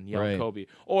trash can, yelling Right. Kobe.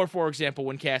 Or for example,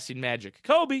 when casting magic,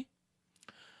 Kobe.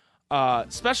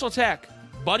 Special attack,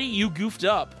 buddy, you goofed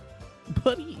up.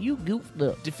 Buddy, you goofed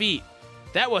up. Defeat.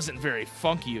 That wasn't very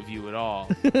funky of you at all.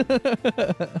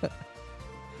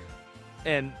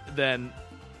 And then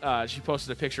she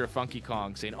posted a picture of Funky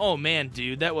Kong saying, "Oh man,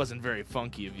 dude, that wasn't very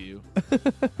funky of you."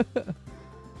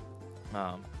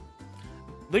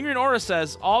 Lingering Aura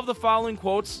says, all of the following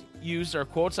quotes used are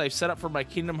quotes I've set up for my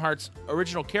Kingdom Hearts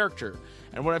original character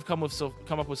and what I've come up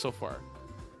with so far.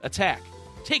 Attack,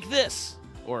 take this,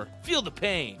 or feel the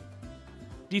pain.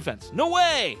 Defense, no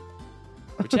way.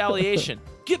 Retaliation,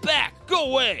 get back,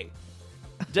 go away.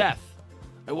 Death,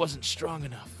 I wasn't strong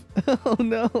enough. Oh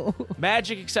no.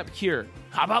 Magic except cure.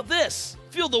 How about this?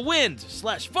 Feel the wind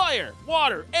 / fire,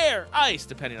 water, air, ice,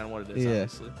 depending on what it is, Yeah.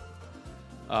 obviously.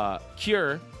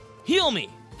 Cure. Heal me.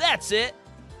 That's it.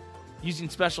 Using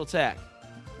special attack.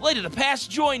 Light of the past,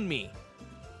 join me.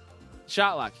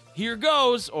 Shotlock. Here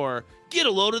goes, or get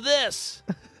a load of this.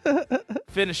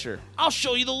 Finisher. I'll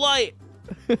show you the light.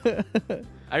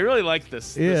 I really like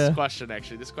this question,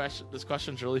 actually. This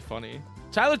question's really funny.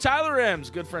 Tyler M's,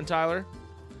 good friend Tyler,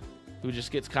 who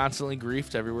just gets constantly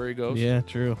griefed everywhere he goes. Yeah,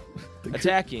 true.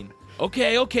 Attacking.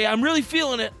 Okay, I'm really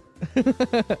feeling it.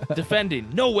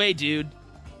 Defending. No way, dude.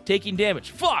 Taking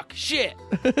damage. Fuck, shit.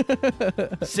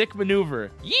 Sick maneuver.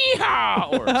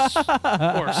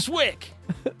 Yeehaw! Or swick.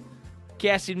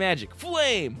 Casting magic.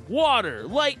 Flame, water,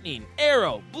 lightning,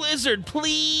 arrow, blizzard,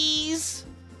 please.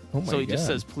 Oh my So he God. just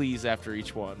says please after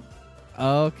each one.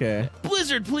 Oh, okay.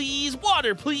 Blizzard, please.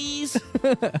 Water, please.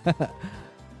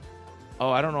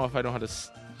 Oh, I don't know if I know how to...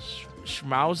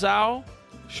 Schmauzau?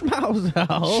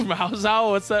 Schmauzau.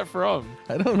 Schmauzau? What's that from?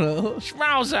 I don't know.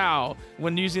 Schmauzau.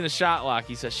 When using a shot lock,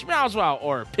 he says Schmauzau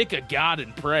or pick a god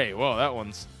and pray. Whoa, that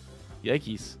one's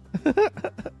yikes.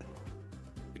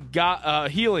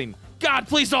 God, healing. God,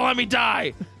 please don't let me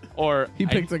die. Or He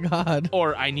picked a god.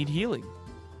 Or I need healing.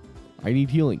 I need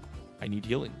healing. I need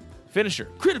healing. Finisher.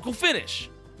 Critical finish.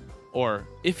 Or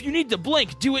if you need to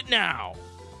blink, do it now.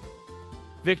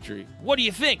 Victory. What do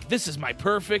you think? This is my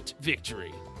perfect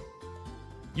victory.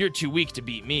 You're too weak to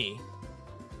beat me.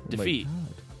 Defeat. Oh my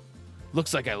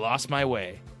Looks like I lost my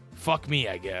way. Fuck me,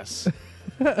 I guess.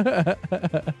 God.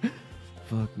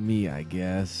 Fuck me, I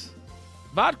guess.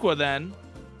 Vodka then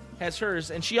has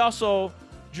hers, and she also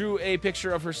drew a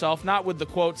picture of herself, not with the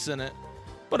quotes in it,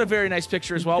 but a very nice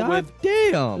picture as well God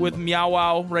damn. with Meow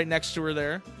Wow right next to her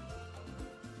there.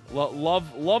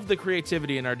 Love the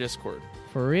creativity in our Discord.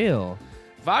 For real.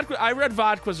 Vodka. I read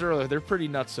Vodkas earlier. They're pretty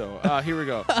nutso. Here we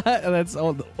go. That's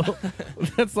all.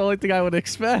 That's the only thing I would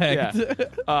expect.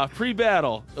 Yeah.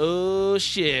 Pre-battle. Oh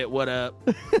shit! What up?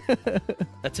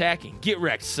 Attacking. Get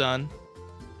wrecked, son.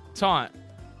 Taunt.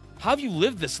 How have you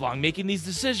lived this long making these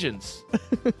decisions?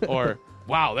 Or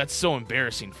wow, that's so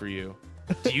embarrassing for you.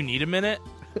 Do you need a minute?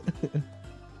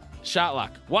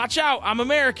 Shotlock. Watch out! I'm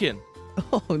American.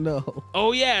 Oh no.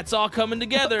 Oh yeah, it's all coming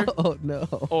together. Oh no.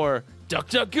 Or duck,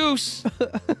 duck, goose.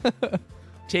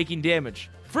 Taking damage.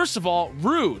 First of all,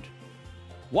 rude.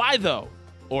 Why though?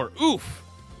 Or oof.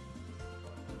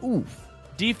 Oof.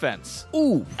 Defense.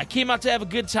 Oof. I came out to have a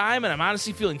good time, and I'm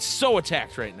honestly feeling so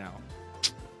attacked right now.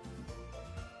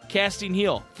 Casting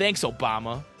heal. Thanks,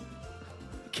 Obama.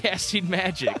 Casting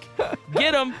magic.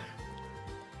 Get him.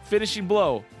 Finishing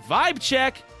blow. Vibe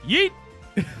check. Yeet.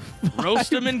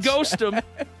 Roast him and ghost him.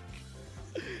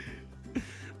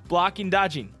 Blocking,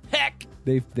 dodging. Heck.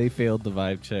 They failed the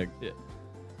vibe check. Yeah.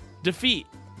 Defeat.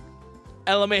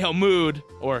 LMAO mood,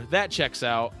 or that checks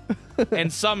out.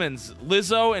 And summons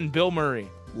Lizzo and Bill Murray.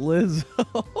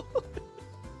 Lizzo.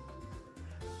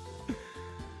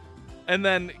 And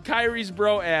then Kyrie's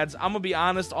bro adds, I'm going to be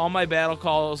honest, all my battle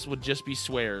calls would just be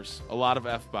swears. A lot of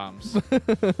F-bombs.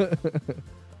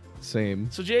 Same.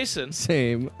 So, Jason,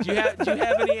 Same. do you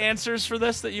have any answers for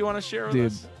this that you want to share with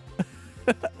Dude.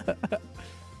 us?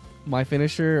 My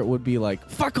finisher would be like,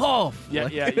 fuck off. Yeah,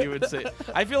 Like- yeah, you would say.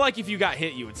 I feel like if you got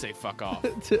hit, you would say fuck off.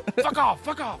 Fuck off,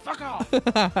 fuck off, fuck off.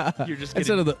 You're just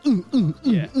Instead getting... of the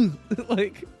Yeah.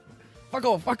 like, fuck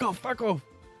off, fuck off, fuck off.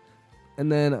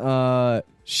 And then,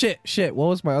 shit. What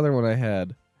was my other one I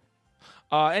had?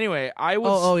 Anyway, I would...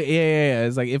 Oh, yeah.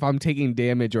 It's like if I'm taking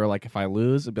damage or like if I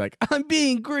lose, it'd be like, I'm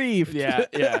being griefed. Yeah.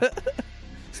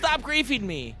 Stop griefing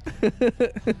me.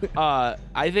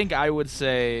 I think I would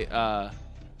say...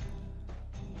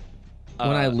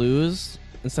 When I lose,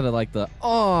 instead of like the,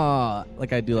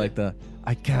 like I do like the,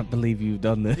 I can't believe you've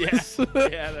done this.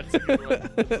 Yeah, that's a good one.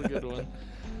 That's a good one.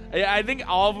 Yeah, I think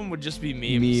all of them would just be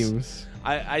memes.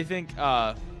 I think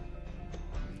I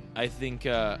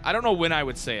don't know when I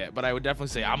would say it, but I would definitely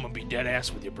say I'm gonna be dead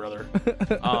ass with you, brother.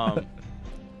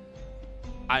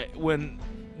 When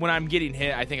I'm getting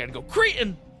hit, I think I'd go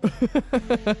Cretin,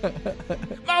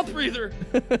 mouth breather,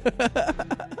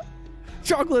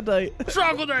 Troglodyte.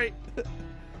 troglodyte.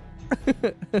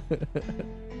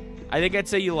 I think I'd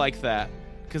say You Like That,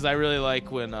 because I really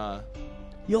like when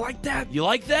You like that? you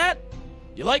like that,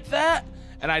 you like that,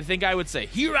 and I think I would say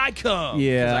Here I Come.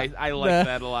 Yeah. 'cause I like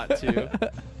that a lot too.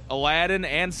 Aladdin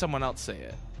and someone else say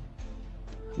it.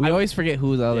 We always forget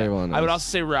who the other one is. I would also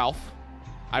say Ralph.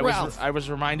 I was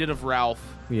reminded of Ralph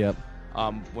Yep.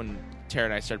 when Tara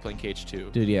and I started playing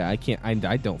KH2. Dude, yeah, I can't.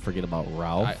 I don't forget about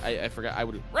Ralph. I forgot. I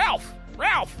would Ralph.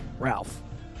 Ralph.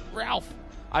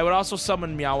 I would also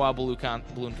summon Meow Wow Balloon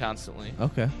constantly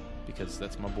Okay. because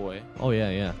that's my boy. Oh yeah,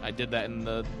 yeah, I did that in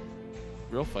the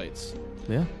real fights.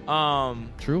 yeah.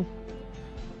 True.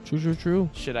 True.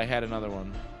 Shit, I had another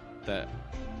one that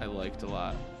I liked a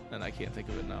lot, and I can't think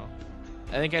of it now.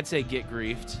 I think I'd say Get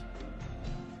Griefed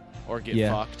or Get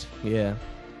Yeah. Fucked. Yeah.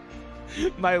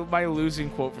 My losing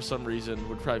quote for some reason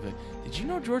would probably be, "Did you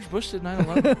know George Bush did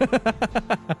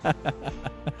 9/11?"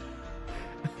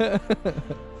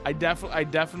 I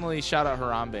definitely shout out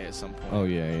Harambe at some point. Oh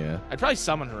yeah. I'd probably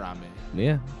summon Harambe.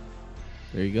 Yeah.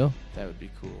 There you go. That would be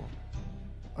cool.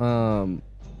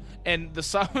 And the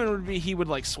summon would be he would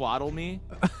like swaddle me,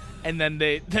 and then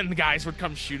the guys would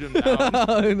come shoot him down.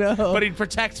 Oh no. But he'd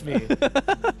protect me,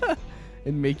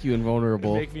 and make you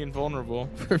invulnerable make me invulnerable.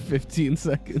 for 15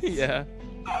 seconds. Yeah.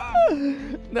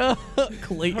 No.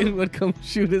 Clayton would come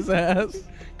shoot his ass.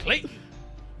 Clayton,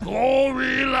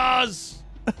 gorillas.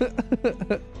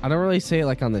 I don't really say it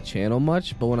like on the channel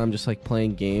much, but when I'm just like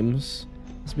playing games,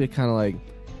 it's be kind of like,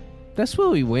 that's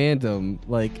Willy Wandom.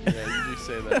 Like, Yeah, you do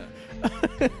say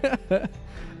that.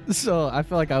 so I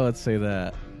feel like I would say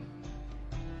that.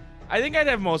 I think I'd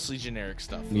have mostly generic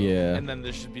stuff. Though. Yeah. And then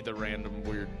there should be the random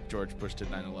weird George Bush did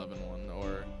 9/11 one,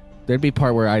 or There'd be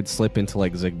part where I'd slip into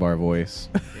like Zigbar voice.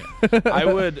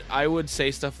 I would say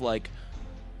stuff like,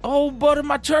 "Oh, butter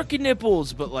my turkey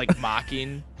nipples," but like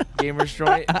mocking Gamer's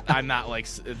Joint. I'm not like,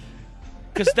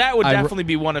 because that would definitely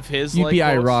be one of his. You'd like, be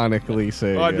quotes. ironically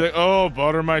saying, I'd be like, "Oh,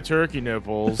 butter my turkey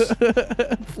nipples."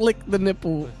 flick the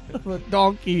nipple of a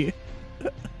donkey.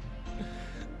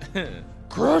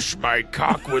 Crush my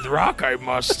cock with rock, I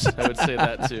must. I would say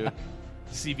that too.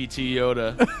 CBT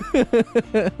Yoda.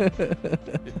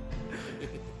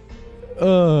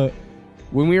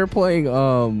 When we were playing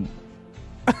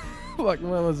what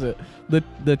was it?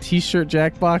 The T-shirt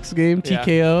Jackbox game, Yeah.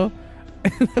 TKO.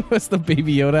 And that was the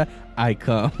Baby Yoda. I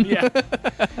come.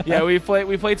 Yeah. We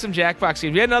played some Jackbox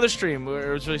games. We had another stream where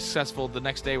it was really successful the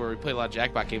next day where we played a lot of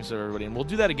Jackbox games with everybody, and we'll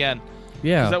do that again.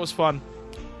 Yeah. 'Cause that was fun.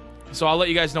 So I'll let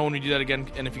you guys know when we do that again,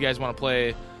 and if you guys want to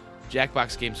play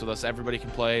Jackbox games with us, everybody can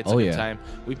play. It's a good time.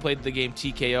 We played the game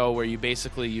TKO where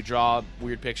you draw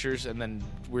weird pictures and then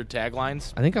weird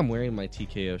taglines, I think I'm wearing my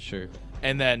TKO shirt.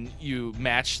 and then you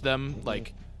match them.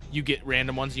 Like, you get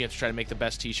random ones, and you have to try to make the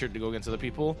best T-shirt to go against other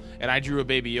people. And I drew a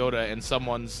Baby Yoda, and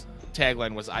someone's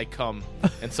tagline was "I come,"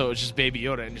 and so it was just Baby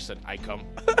Yoda, and just said "I come."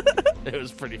 It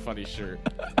was a pretty funny shirt.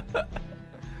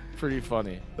 Pretty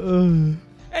funny.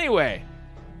 Anyway,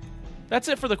 that's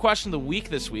it for the question of the week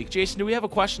this week. Jason, do we have a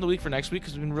question of the week for next week?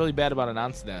 Because we've been really bad about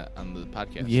announcing that on the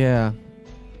podcast. Yeah.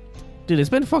 Dude, it's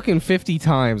been fucking 50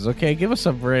 times, okay? Give us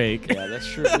a break. Yeah, that's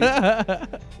true.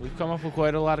 We've come up with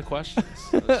quite a lot of questions.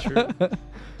 That's true.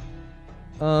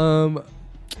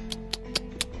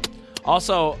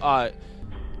 Also,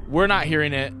 we're not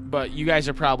hearing it, but you guys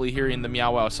are probably hearing the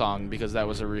Meow Wow song because that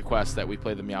was a request that we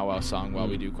play the Meow Wow song while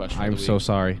we do question of I'm the week. so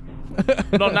sorry.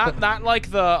 No, not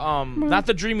like the not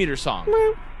the Dream Eater song.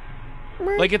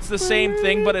 Like, it's the same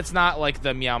thing, but it's not like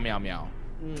the meow meow meow.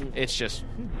 It's just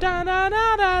da da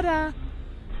da da da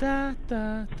da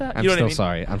da da. I'm You know what still I mean?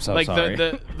 sorry. I'm so Like sorry.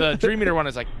 the Dream Eater one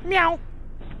is like meow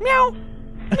meow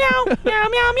meow meow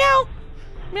meow meow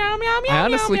meow meow meow. I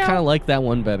honestly meow, kind of like that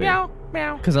one better. meow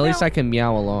meow. Because at least meow. I can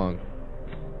meow along.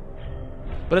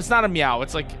 But it's not a meow.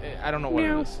 It's like, I don't know what it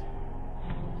is.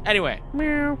 Anyway,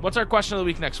 what's our question of the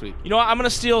week next week? You know what? I'm gonna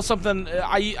steal something.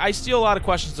 I steal a lot of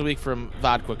questions a week from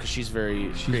Vodka because she's very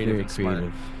creative very and smart.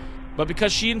 creative. But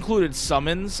because she included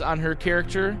summons on her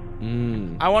character,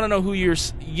 I want to know who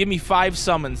give me 5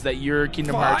 summons that your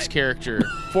Kingdom Hearts character,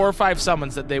 4 or 5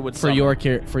 summons that they would For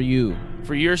summon. for you.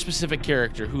 For your specific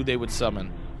character, who they would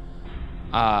summon.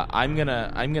 I'm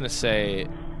gonna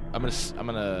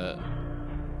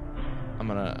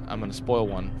spoil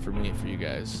one for you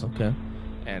guys. Okay.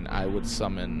 And I would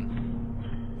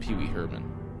summon Pee Wee Herman.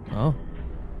 Oh.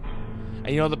 And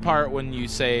you know the part when you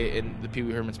say in the Pee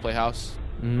Wee Herman's Playhouse,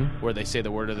 where they say the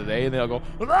word of the day and they all go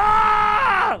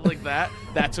 "Ah!" like that?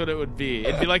 That's what it would be.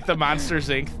 It'd be like the Monsters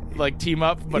Inc. like team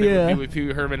up, but it would be with Pee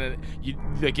Wee Herman, and you'd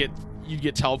get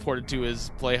teleported to his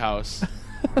playhouse,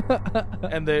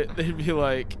 and they'd be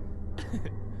like,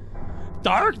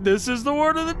 "Darkness is the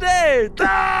word of the day."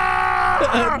 Ah!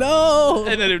 No.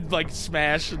 And then it'd like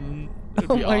smash and it'd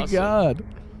Oh be my awesome. god.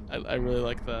 I really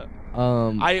like that.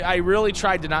 I I really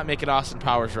tried to not make an Austin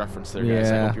Powers reference there, guys.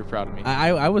 I Yeah. hope you're proud of me.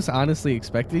 I was honestly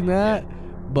expecting that,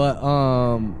 but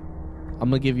I'm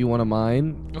gonna give you one of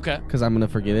mine Okay. because I'm gonna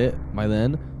forget it by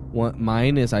then.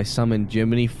 Mine is I summon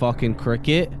Jiminy fucking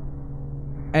Cricket,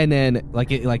 and then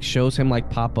like it like shows him like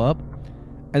pop up,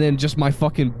 and then just my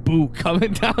fucking boot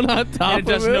coming down on top. And it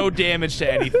does of him. no damage to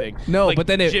anything. No, Like, but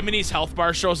then it- Jiminy's health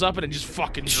bar shows up and it just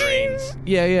fucking drains.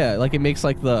 Yeah, like it makes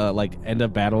like the like end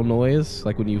of battle noise,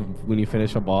 like when you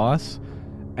finish a boss,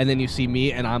 and then you see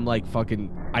me and I'm like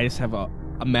fucking. I just have a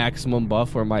maximum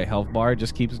buff where my health bar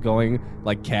just keeps going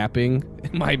like capping,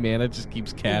 and my mana just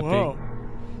keeps capping. Whoa.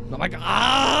 I'm like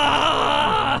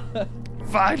ah.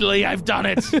 Finally, I've done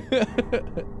it.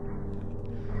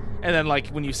 And then, like,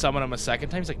 when you summon him a second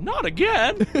time, he's like, not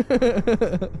again.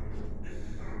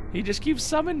 He just keeps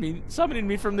summoning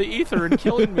me from the ether and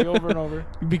killing me over and over.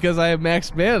 Because I have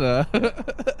max mana.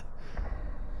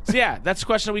 So yeah, that's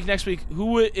question of the week next week. Who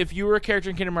would, if you were a character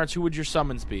in Kingdom Hearts, who would your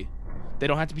summons be? They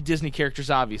don't have to be Disney characters,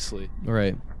 obviously.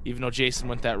 Right. Even though Jason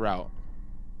went that route.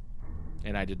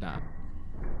 And I did not.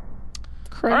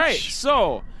 Crunch. All right,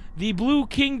 so the Blue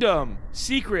Kingdom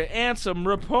Secret Ansem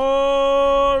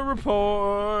report.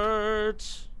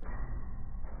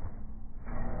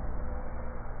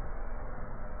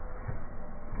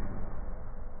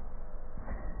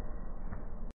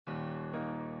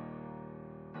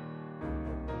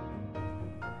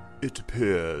 It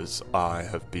appears I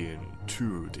have been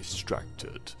too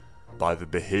distracted by the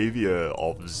behavior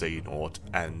of Xehanort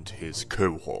and his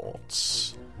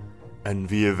cohorts, and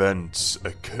the events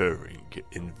occurring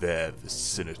in their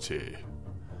vicinity.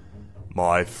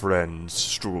 My friend's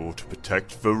struggle to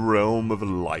protect the realm of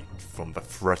light from the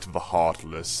threat of the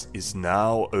Heartless is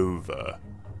now over,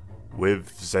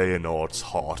 with Xehanort's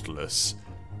Heartless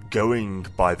going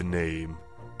by the name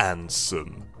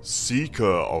Ansem, Seeker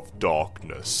of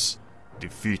Darkness,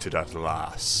 defeated at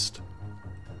last.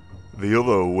 The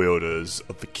other wielders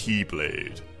of the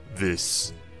Keyblade,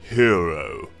 this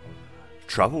hero,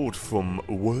 travelled from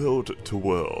world to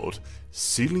world,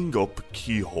 sealing up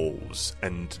keyholes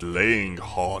and laying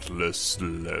Heartless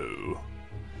low.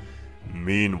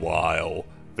 Meanwhile,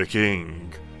 the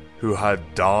king, who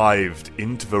had dived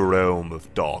into the realm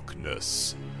of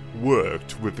darkness,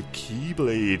 worked with the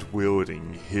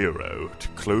Keyblade-wielding hero to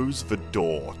close the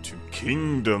door to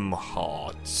Kingdom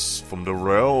Hearts from the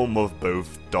realm of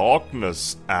both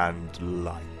darkness and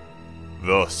light,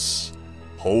 thus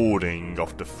holding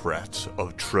off the threat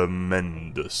of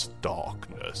tremendous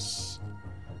darkness.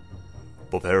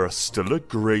 But there are still a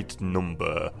great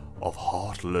number of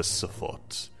Heartless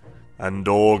afoot, and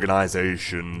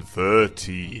Organization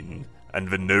 13 and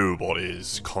the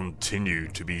Nobodies continue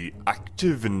to be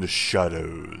active in the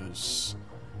shadows.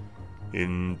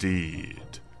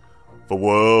 Indeed, the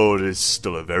world is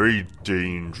still a very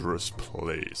dangerous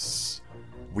place.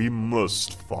 We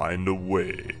must find a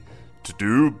way to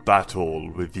do battle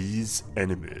with these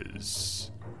enemies.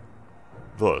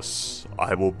 Thus,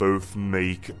 I will both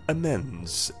make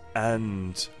amends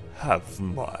and have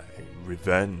my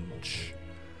revenge.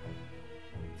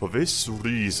 For this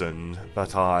reason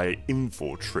that I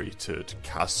infiltrated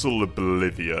Castle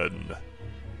Oblivion.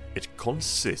 It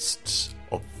consists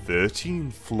of 13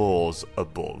 floors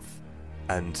above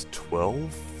and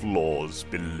 12 floors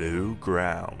below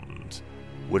ground,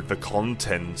 with the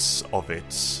contents of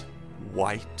its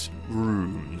white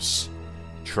rooms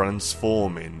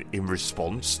transforming in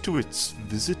response to its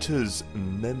visitors'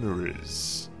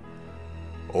 memories.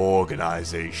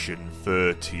 Organization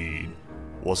 13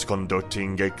 was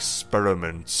conducting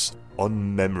experiments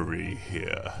on memory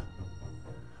here.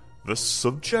 The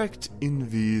subject in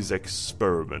these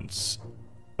experiments,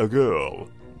 a girl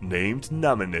named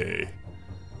Namine,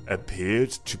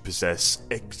 appeared to possess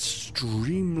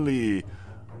extremely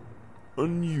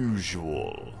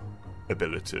unusual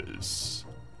abilities.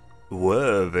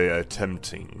 Were they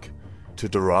attempting to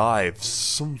derive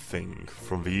something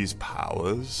from these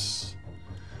powers?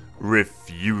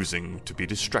 Refusing to be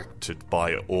distracted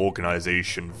by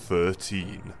Organization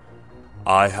 13,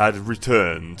 I had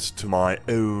returned to my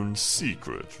own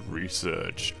secret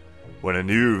research when a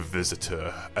new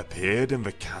visitor appeared in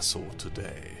the castle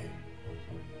today.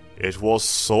 It was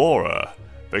Sora,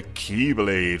 the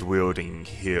Keyblade-wielding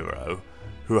hero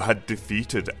who had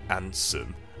defeated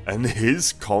Ansem and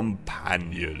his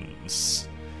companions.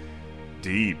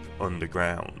 Deep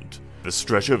underground, the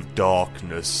stretch of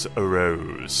darkness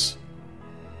arose.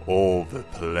 All the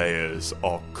players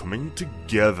are coming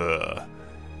together,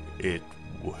 it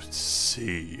would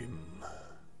seem.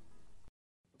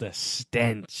 The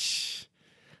stench.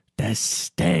 The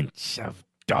stench of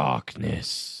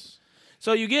darkness.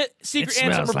 So you get Secret It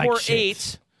Answer smells like Report shit.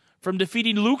 8 from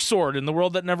defeating Luxord in the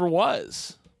world that never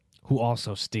was. Who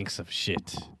also stinks of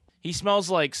shit. He smells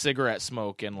like cigarette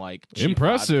smoke and like cheap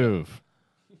Impressive.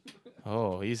 vodka.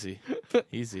 Oh, easy.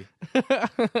 Easy.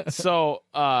 So,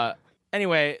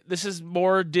 anyway, this is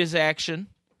more Diz action.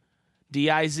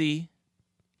 D-I-Z.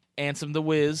 Ansem the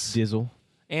Wiz. Dizzle.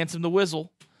 Ansem the Wizzle.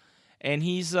 And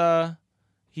he's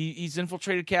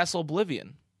infiltrated Castle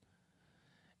Oblivion.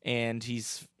 And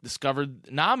he's discovered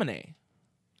Naminé,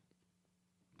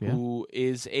 Yeah. who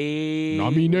is a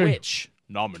Naminé. witch.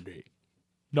 Naminé.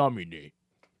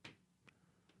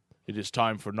 It is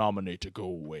time for Naminé to go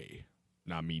away.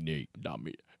 Naminé.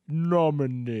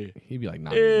 He'd be like,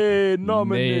 nah. Hey, Naminé.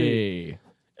 Nay.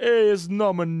 Hey, it's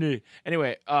Naminé.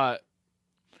 Anyway,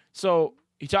 so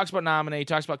he talks about Naminé, he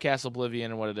talks about Castle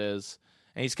Oblivion and what it is,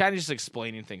 and he's kind of just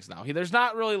explaining things now. There's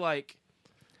not really like,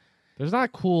 There's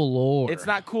not cool lore. it's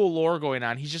not cool lore going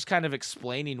on. He's just kind of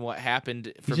explaining what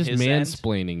happened from He's just his end.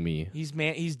 mansplaining me. He's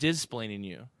Diz-splaining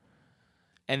you.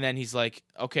 And then he's like,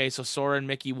 okay, so Sora and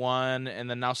Mickey won, and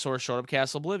then now Sora showed up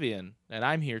Castle Oblivion, and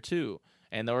I'm here too,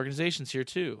 and the organization's here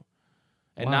too,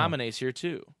 and Wow. Naminé's here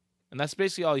too. And that's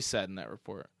basically all he said in that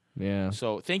report. Yeah.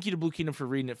 So thank you to Blue Kingdom for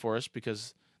reading it for us,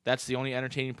 because that's the only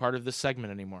entertaining part of this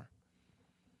segment anymore.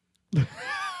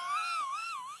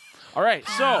 All right,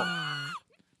 so,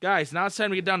 guys, now it's time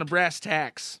to get down to brass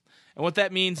tacks. And what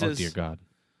that means Oh, is dear God.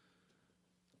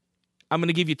 I'm going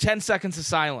to give you 10 seconds of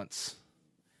silence.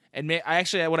 And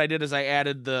what I did is I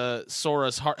added the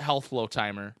Sora's health flow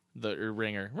timer, the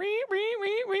ringer.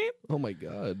 Oh, my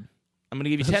God. I'm going to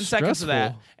give you 10 That's seconds of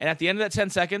that. stressful. And at the end of that 10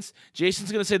 seconds,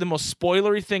 Jason's going to say the most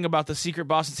spoilery thing about the secret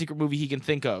boss and secret movie he can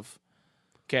think of.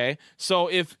 Okay? So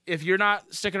if you're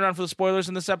not sticking around for the spoilers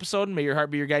in this episode, may your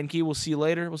heart be your guiding key. We'll see you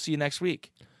later. We'll see you next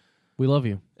week. We love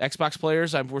you. Xbox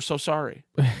players, we're so sorry.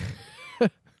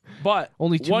 But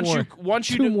Only two more.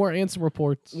 Two more answer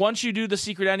reports. Once you do the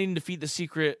secret ending and defeat the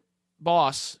secret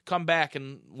boss, come back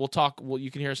and we'll talk. Well,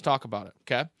 you can hear us talk about it.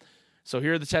 Okay. So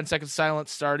here are the 10 seconds of silence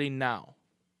starting now.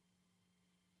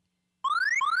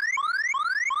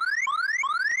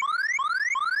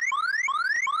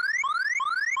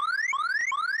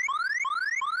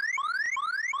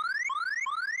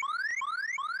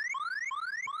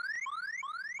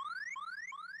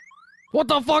 What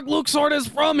the fuck? Luxord is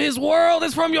from his world.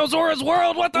 It's from Yozora's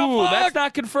world. What the Ooh, fuck? that's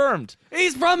not confirmed.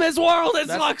 He's from his world.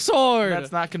 It's Luxord.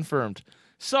 That's not confirmed.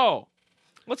 So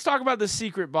let's talk about the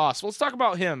secret boss. Let's talk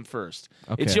about him first.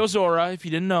 Okay. It's Yozora, if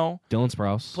you didn't know, Dylan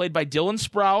Sprouse. played by Dylan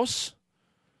Sprouse.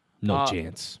 No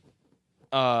chance.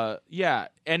 Yeah,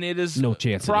 and it is No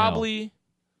chance in probably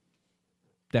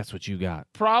That's what you got.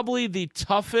 the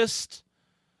toughest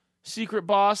secret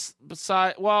boss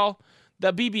beside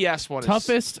the BBS one is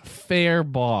Toughest fair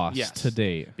boss Yes. to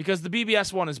date. because the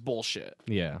BBS one is bullshit.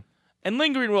 Yeah. And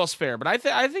Lingering Will's fair, but I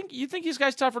think you think this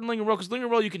guy's tougher than Lingering Will because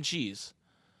Lingering Will you can cheese.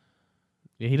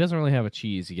 Yeah, he doesn't really have a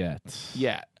cheese yet.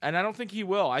 Yeah, and I don't think he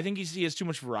will. I think he has too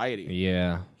much variety.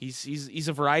 Yeah. He's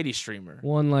a variety streamer.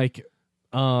 One like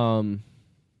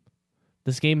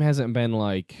this game hasn't been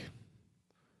like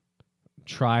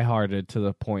try-harded to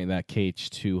the point that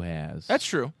KH2 has. That's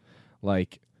true.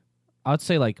 Like I'd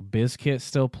say like Bizkit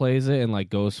still plays it and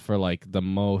like goes for like the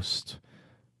most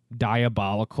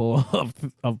diabolical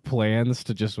of plans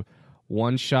to just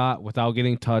one shot without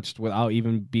getting touched, without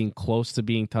even being close to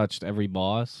being touched every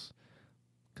boss,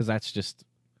 because that's just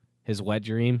his wet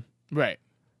dream, Right.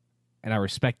 and I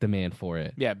respect the man for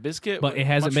it. Yeah, Biscuit. But it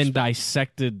hasn't much been respect.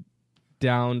 dissected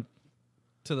down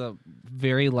to the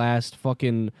very last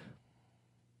fucking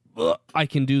I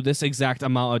can do this exact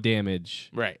amount of damage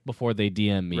Right. before they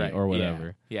DM me Right. or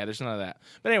whatever. Yeah, there's none of that.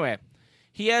 But anyway,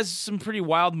 he has some pretty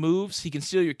wild moves. He can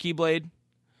steal your Keyblade.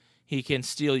 He can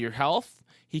steal your health.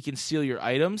 He can steal your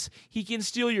items. He can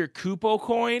steal your Koopo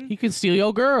coin. He can steal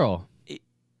your girl.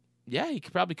 Yeah, he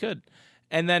probably could.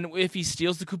 And then if he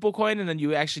steals the Koopo coin and then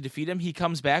you actually defeat him, he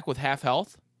comes back with half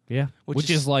health. Yeah, Which which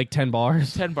is is like 10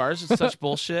 bars. 10 bars. It's such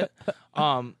bullshit.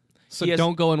 So he has-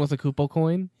 don't go in with a Koopo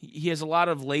coin. He has a lot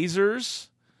of lasers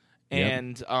Yep.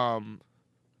 and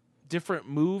different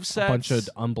move sets. A bunch of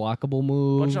unblockable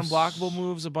moves. bunch of unblockable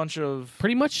moves. A bunch of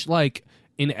Pretty much like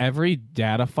in every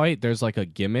data fight, there's like a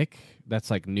gimmick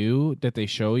that's like new that they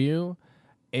show you.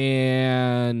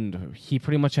 And he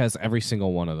pretty much has every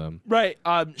single one of them. right.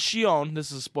 Shion.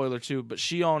 This is a spoiler too, but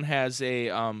Shion has a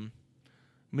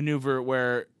maneuver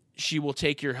where she will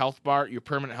take your health bar, your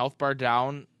permanent health bar,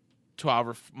 down to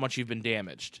however much you've been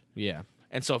damaged. Yeah.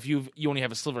 And so if you only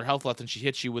have a sliver of health left, and she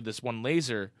hits you with this one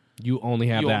laser, You only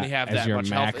have you that only have as that your much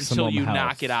health maximum until you health.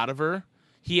 knock it out of her.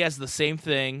 He has the same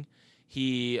thing.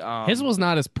 He His was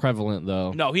not as prevalent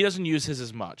though. no, he doesn't use his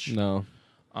as much. No.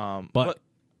 But But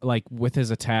like with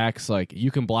his attacks, like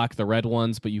you can block the red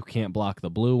ones, but you can't block the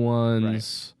blue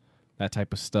ones. That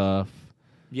type of stuff.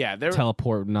 yeah,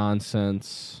 Teleport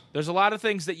nonsense. there's a lot of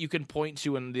things that you can point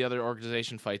to in the other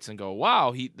organization fights and go,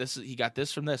 wow, he got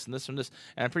this from this and this from this.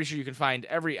 And I'm pretty sure you can find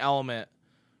every element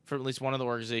from at least one of the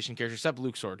organization characters, except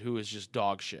Luke Sword, who is just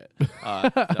dog shit. No,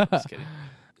 just kidding.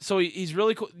 So he's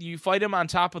really cool. You fight him on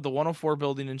top of the 104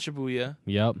 building in Shibuya.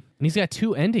 Yep. And he's got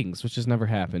 2 endings, which has never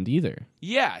happened either.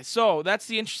 Yeah, so that's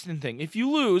the interesting thing. If you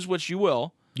lose, which you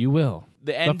will, You will.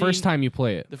 the ending, The first time you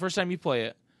play it. the first time you play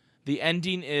it, the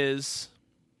ending is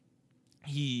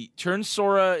he turns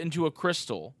Sora into a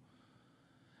crystal,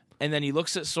 and then he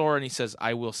looks at Sora and he says,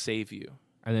 "I will save you."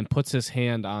 And then puts his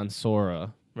hand on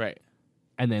Sora Right.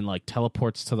 and then like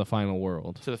teleports to the final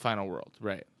world. To the final world.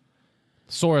 Right.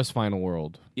 Sora's final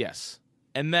world. Yes.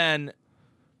 And then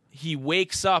he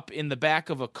wakes up in the back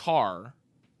of a car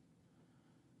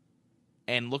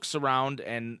and looks around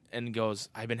and goes,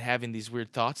 "I've been having these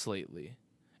weird thoughts lately."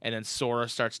 And then Sora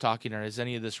starts talking to her, "Is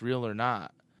any of this real or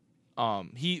not?"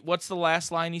 What's the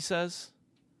last line he says?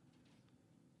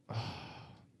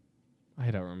 I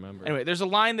don't remember. Anyway, there's a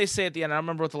line they say at the end. I don't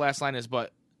remember what the last line is,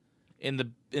 but in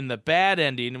the bad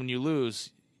ending, when you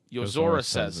lose, Yozora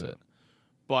says it.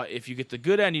 But if you get the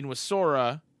good ending with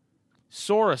Sora,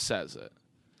 Sora says it.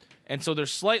 And so they're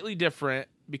slightly different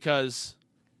because...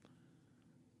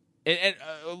 And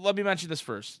let me mention this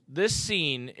first. This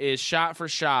scene is shot for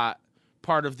shot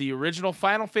part of the original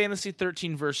Final Fantasy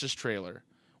XIII Versus trailer,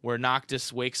 where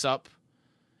Noctis wakes up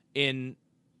in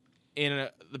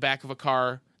the back of a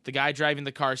car. The guy driving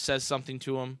the car says something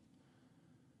to him,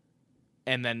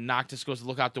 and then Noctis goes to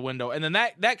look out the window. And then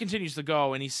that continues to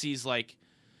go, and he sees, like,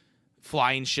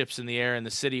 flying ships in the air in the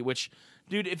city, which,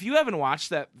 dude, if you haven't watched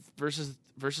that Versus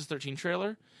 13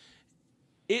 trailer,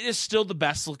 it is still the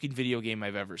best-looking video game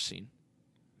I've ever seen.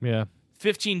 Yeah.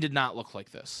 15 did not look like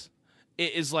this.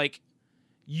 It is like,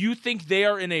 you think they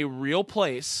are in a real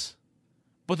place,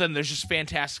 but then there's just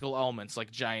fantastical elements,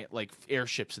 like giant, like,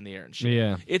 airships in the air and shit.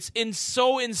 Yeah. It's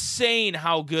so insane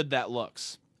how good that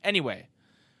looks. Anyway,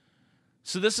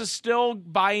 so this is still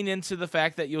buying into the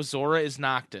fact that Yozora is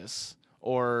Noctis,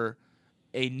 or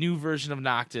a new version of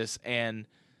Noctis, and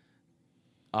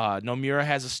Nomura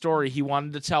has a story he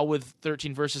wanted to tell with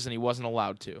 13 Versus, and he wasn't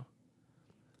allowed to.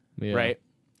 Yeah. Right?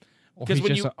 Because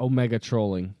when just Omega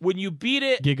trolling. When you beat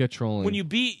it, Giga trolling. when you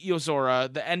beat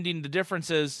Yozora, the ending, the difference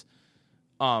is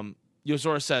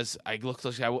Yozora says, "I look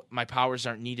like my powers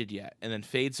aren't needed yet," and then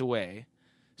fades away.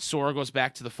 Sora goes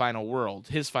back to the final world,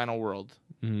 his final world.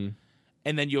 Mm-hmm.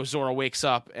 And then Yozora wakes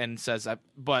up and says,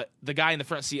 but the guy in the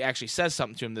front seat actually says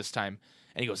something to him this time.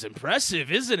 And he goes,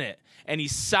 "Impressive, isn't it?" And he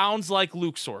sounds like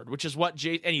Luke Sword, which is what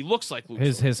and he looks like Luke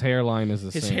Sword. His hairline is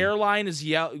the same. His hairline is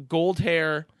gold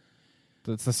hair.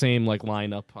 It's the same like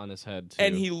line up on his head too.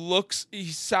 And you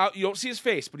don't see his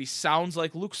face, but he sounds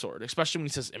like Luke Sword, especially when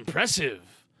he says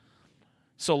 "impressive."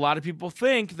 So a lot of people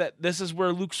think that this is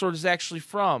where Luke Sword is actually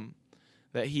from,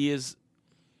 that he is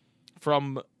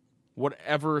from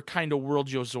whatever kind of world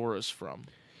Yozora is from.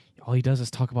 All he does is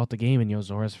talk about the game, and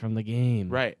Yozora's from the game.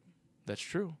 Right. That's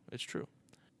true. It's true.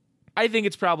 I think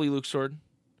it's probably Luke Sword.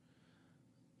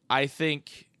 I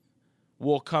think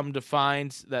we'll come to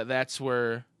find that that's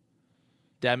where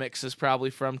Demyx is probably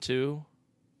from too.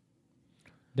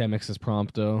 Demyx is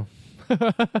Prompto.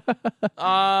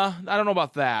 I don't know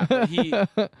about that.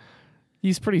 But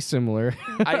He's pretty similar.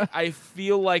 I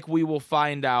feel like we will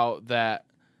find out that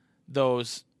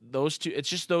those two. It's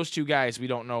just those two guys. We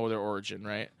don't know their origin,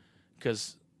 right?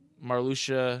 Because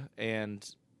Marluxia and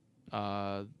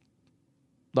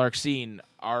Larxene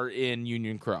are in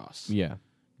Union Cross. Yeah.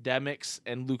 Demyx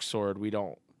and Luke Sword, we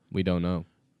don't know.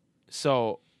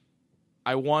 So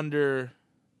I wonder,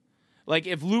 like,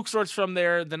 if Luke Sword's from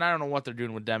there, then I don't know what they're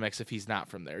doing with Demyx if he's not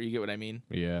from there. You get what I mean?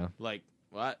 Yeah. Like,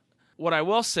 what? What I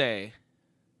will say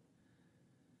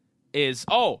is,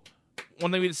 one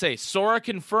thing we didn't say, Sora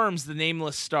confirms the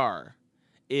Nameless Star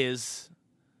is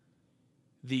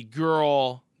the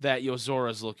girl that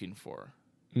Yozora's looking for.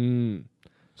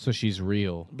 So she's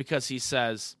real Because he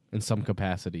says, in some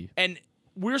capacity. and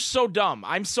we're so dumb.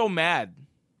 I'm so mad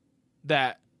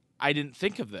that I didn't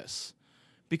think of this.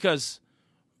 Because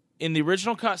in the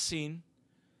original cutscene,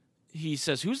 he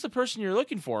says, "Who's the person you're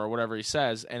looking for?" or whatever he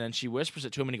says, and then she whispers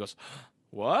it to him, and he goes,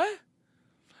 "What?"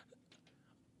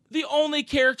 The only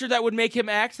character that would make him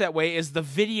act that way is the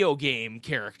video game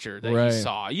character that Right. he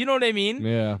saw. You know what I mean?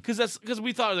 Yeah. Because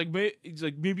we thought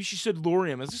maybe she said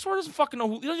Lorium. This Sora doesn't fucking know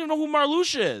he doesn't even know who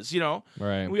Marluxia is. You know?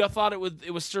 Right. We all thought it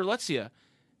was Sir Letzia.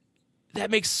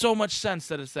 that makes so much sense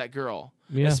that it's that girl.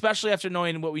 Yeah. Especially after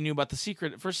knowing what we knew about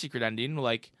the first secret ending,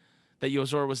 like that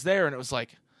Yozora was there, and it was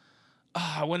like,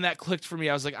 when that clicked for me,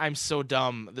 I was like, I'm so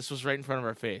dumb. This was right in front of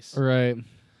our face. Right.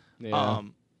 Yeah.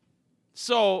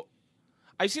 So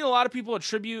I've seen a lot of people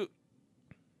attribute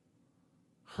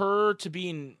her to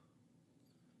being.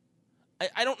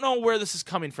 I don't know where this is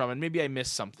coming from, and maybe I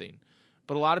missed something,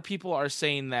 but a lot of people are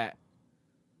saying that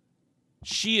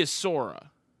she is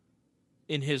Sora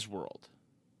in his world.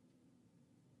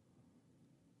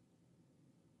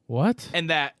 What? And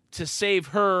that to save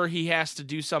her, he has to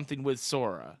do something with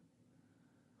Sora.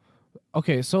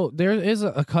 Okay, so there is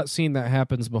a cutscene that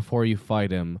happens before you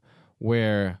fight him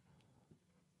where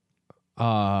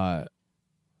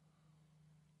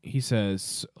he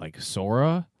says, like,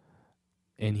 Sora,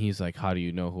 and he's like, how do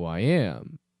you know who I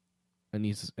am? And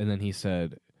then he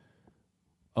said,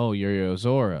 oh, you're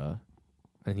Yozora.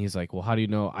 And he's like, well, how do you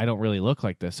know? I don't really look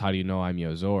like this. How do you know I'm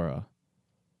Yozora?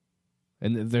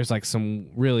 And there's like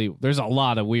there's a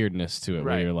lot of weirdness to it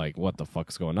where Right. you're like, what the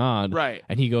fuck's going on? Right.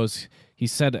 And he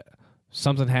said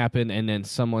something happened, and then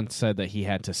someone said that he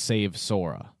had to save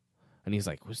Sora. And he's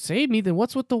like, well, save me? Then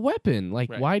what's with the weapon?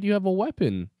 Like, Right. why do you have a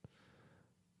weapon?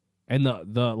 And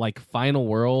the like final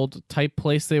world type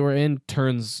place they were in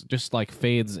just like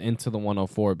fades into the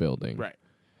 104 building. Right.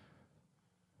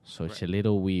 So it's a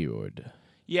little weird.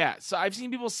 Yeah, so I've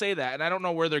seen people say that, and I don't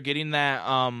know where they're getting that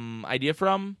idea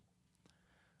from.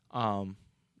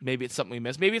 Maybe it's something we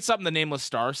missed. Maybe it's something the Nameless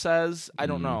Star says. I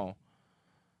don't know.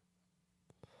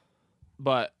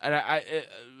 But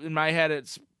in my head,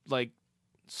 it's like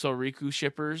Soriku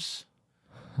shippers.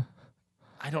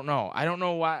 I don't know. I don't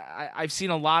know why. I've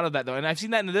seen a lot of that, though. And I've seen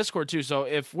that in the Discord, too. So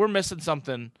if we're missing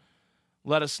something,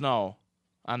 let us know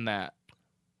on that.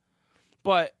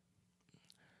 But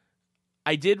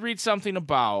I did read something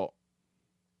about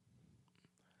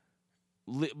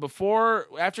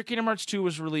after Kingdom Hearts 2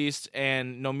 was released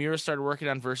and Nomura started working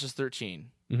on Versus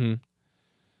 13. Mm-hmm.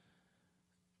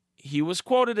 He was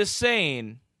quoted as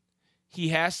saying he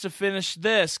has to finish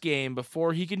this game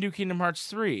before he can do Kingdom Hearts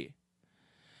 3.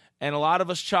 And a lot of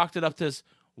us chalked it up to this,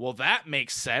 well, that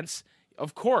makes sense.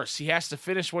 Of course, he has to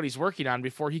finish what he's working on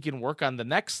before he can work on the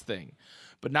next thing.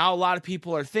 But now a lot of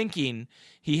people are thinking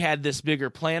he had this bigger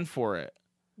plan for it.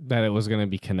 That it was going to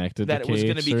be connected That to it was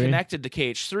going to be KH3? connected to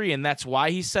KH3, and that's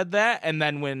why he said that. And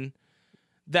then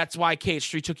that's why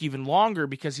KH3 took even longer,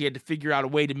 because he had to figure out a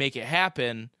way to make it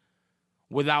happen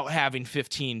without having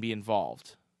 15 be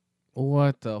involved.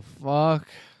 What the fuck?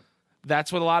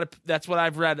 That's what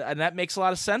I've read, and that makes a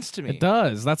lot of sense to me. It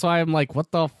does. That's why I'm like,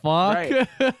 what the fuck? Right.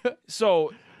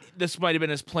 So this might have been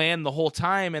his plan the whole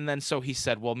time, and then so he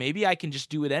said, well, maybe I can just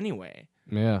do it anyway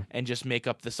Yeah. and just make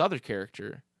up this other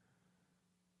character.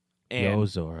 And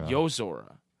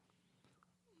Yozora.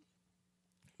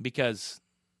 Because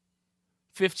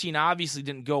 15 obviously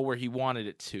didn't go where he wanted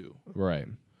it to. Right.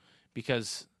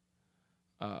 Because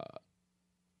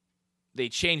they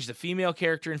changed the female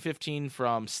character in 15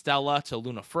 from Stella to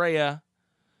Luna Freya,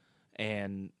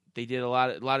 and they did a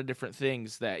lot of different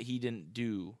things that he didn't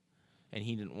do and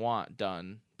he didn't want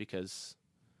done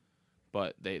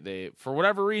but they for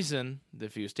whatever reason,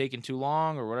 if he was taking too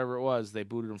long or whatever it was, they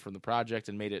booted him from the project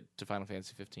and made it to Final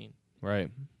Fantasy 15.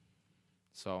 Right.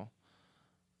 So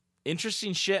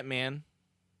interesting shit, man.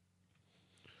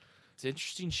 It's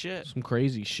interesting shit. Some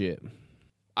crazy shit.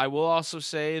 I will also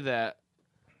say that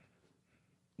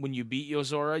when you beat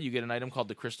Yozora, you get an item called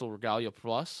the Crystal Regalia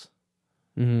Plus.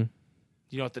 Mm-hmm. Do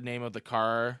you know what the name of the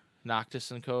car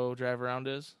Noctis and Co. drive around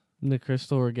is? The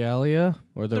Crystal Regalia?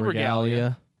 Or the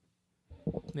Regalia?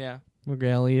 Yeah,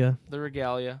 Regalia. the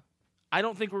Regalia. I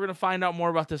don't think we're going to find out more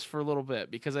about this for a little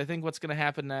bit, because I think what's going to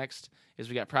happen next is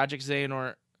we got Project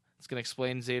Xehanort. It's going to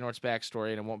explain Xehanort's backstory,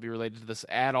 and it won't be related to this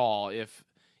at all, if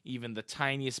even the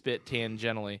tiniest bit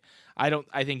tangentially. I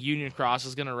think Union Cross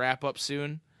is going to wrap up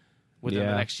soon, within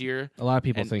the next year. A lot of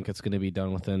people And- think it's going to be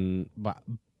done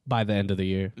by the end of the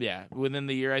year. Yeah, within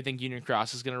the year, I think Union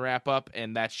Cross is going to wrap up,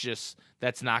 and that's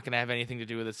not going to have anything to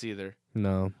do with this either.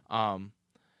 No.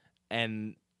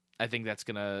 And I think that's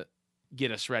going to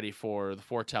get us ready for the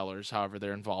Foretellers, however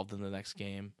they're involved in the next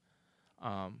game.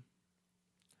 And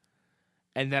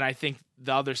then I think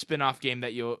the other spin-off game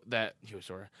that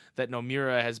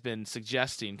Nomura has been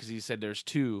suggesting, because he said there's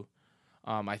two,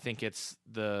 I think it's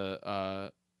the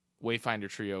Wayfinder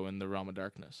Trio in the Realm of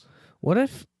Darkness. What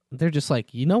if they're just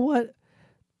like, you know what?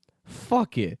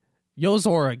 Fuck it.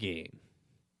 Yozora game.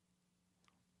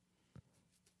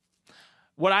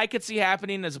 What I could see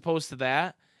happening as opposed to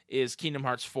that is Kingdom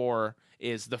Hearts 4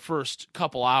 is the first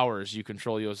couple hours you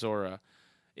control Yozora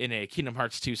in a Kingdom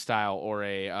Hearts 2 style or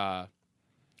a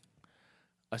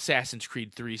Assassin's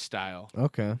Creed 3 style,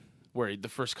 Okay. where the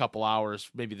first couple hours,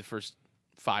 maybe the first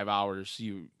 5 hours,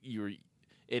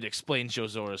 it explains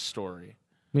Yozora's story,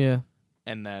 Yeah.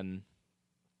 and then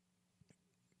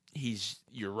he's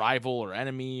your rival or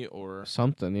enemy, or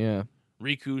Something. Yeah.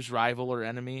 Riku's rival or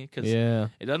enemy, because Yeah.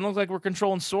 it doesn't look like we're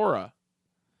controlling Sora,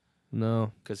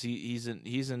 No. because he's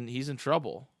in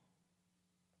trouble.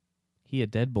 He a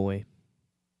dead boy.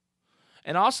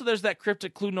 And also, there's that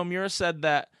cryptic clue. Nomura said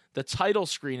that the title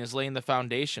screen is laying the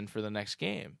foundation for the next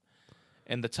game,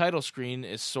 and the title screen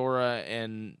is Sora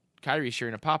and Kairi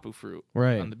sharing a papu fruit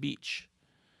Right. on the beach.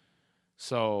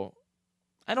 So,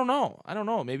 I don't know.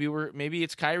 Maybe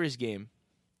it's Kairi's game.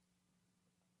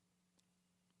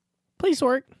 Please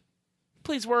work.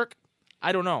 Please work.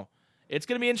 I don't know. It's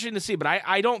going to be interesting to see, but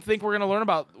I don't think we're going to learn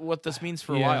about what this means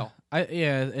for a while.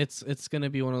 It's gonna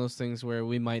be one of those things where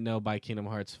we might know by Kingdom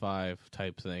Hearts 5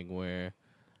 type thing where.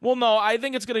 Well, no, I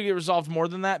think it's going to get resolved more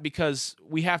than that, because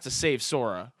we have to save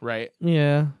Sora, right?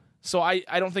 Yeah. So I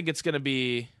don't think it's going to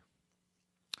be.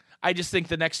 I just think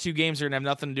the next 2 games are going to have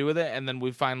nothing to do with it, and then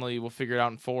we'll figure it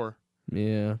out in 4.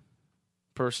 Yeah.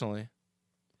 Personally,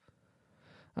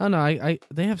 I don't know.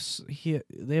 They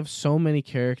have so many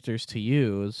characters to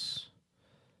use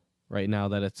right now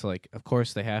that it's like, of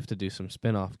course they have to do some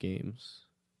spin-off games.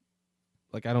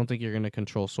 Like, I don't think you're gonna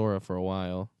control Sora for a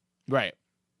while. right?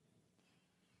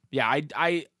 Yeah,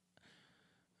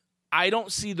 I don't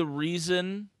see the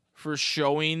reason for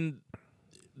showing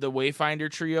the Wayfinder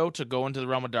trio to go into the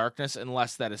Realm of Darkness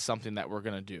unless that is something that we're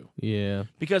gonna do. Yeah.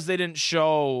 Because they didn't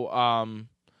show,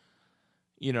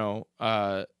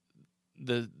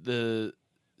 the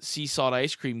sea salt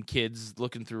ice cream kids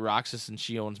looking through Roxas and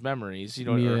Shion's memories,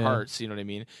 or Yeah. hearts, you know what I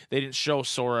mean? They didn't show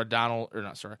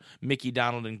Mickey,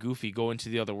 Donald, and Goofy go into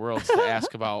the other worlds to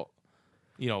ask about,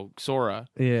 Sora.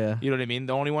 Yeah. You know what I mean?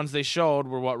 The only ones they showed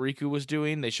were what Riku was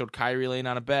doing. They showed Kairi laying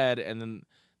on a bed, and then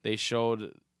they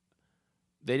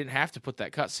didn't have to put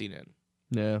that cutscene in,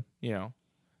 Yeah.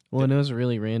 Well, and it was a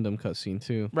really random cutscene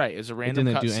too. Right, it was a random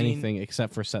It didn't do cutscene. anything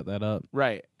except for set that up.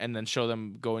 Right, and then show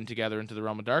them going together into the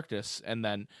Realm of Darkness, and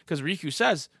then because Riku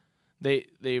says they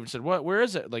even said, "What? Where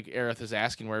is it?" Like Aerith is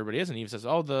asking where everybody is, and he even says,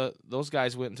 "Oh, those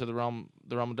guys went into the realm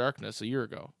of Darkness a year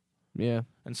ago," Yeah.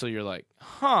 and so you're like,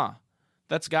 "Huh,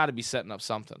 that's got to be setting up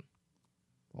something."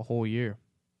 A whole year.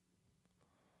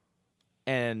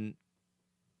 And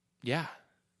yeah,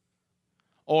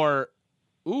 or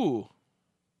ooh,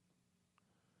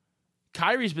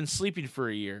 Kairi's been sleeping for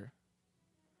a year.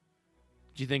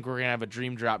 Do you think we're gonna have a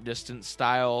dream drop distance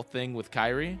style thing with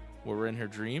Kairi, where we're in her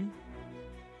dream?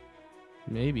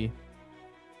 Maybe.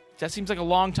 That seems like a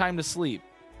long time to sleep.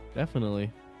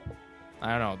 Definitely.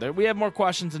 I don't know. We have more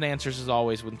questions than answers as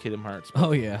always with Kingdom Hearts.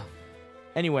 Oh yeah.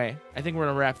 Anyway, I think we're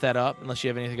gonna wrap that up. Unless you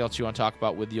have anything else you want to talk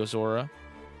about with Yozora.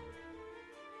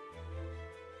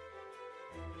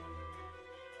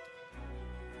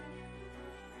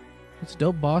 It's a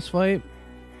dope boss fight.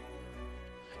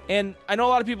 And I know a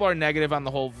lot of people are negative on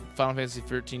the whole Final Fantasy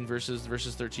 13 versus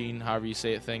 13, however you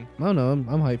say it thing. I don't know. I'm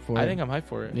hyped for it. I think I'm hyped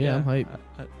for it. Yeah, I'm hyped.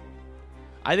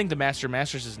 I think the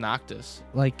Masters is Noctis.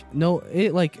 Like, no,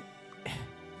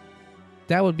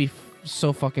 that would be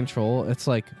so fucking troll. It's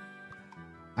like,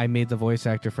 I made the voice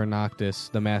actor for Noctis,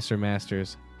 the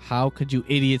Masters. How could you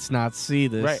idiots not see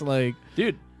this? Right. Like,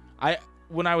 Dude,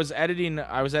 when I was editing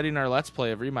our Let's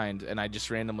Play of Remind, and I just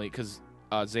randomly, because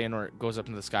Xehanort goes up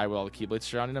into the sky with all the Keyblades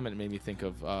surrounding him, and it made me think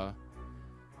of the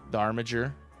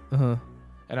Armiger. uh-huh.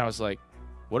 And I was like,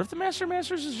 what if the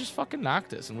Masters is just fucking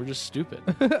Noctis, and we're just stupid?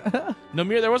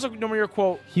 There was a Nomura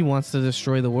quote. He wants to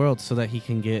destroy the world so that he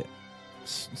can get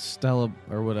Stella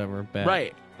or whatever back.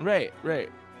 Right.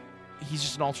 He's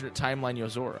just an alternate timeline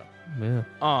Yozora.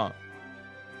 Yeah.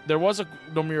 There was a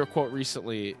Nomura quote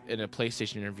recently in a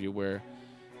PlayStation interview where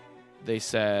they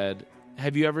said,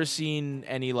 have you ever seen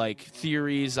any like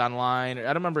theories online? I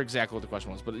don't remember exactly what the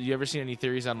question was, but have you ever seen any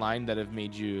theories online that have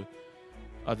made you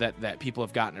that people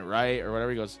have gotten it right or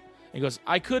whatever? He goes,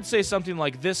 I could say something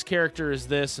like this character is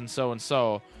this and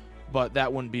so, but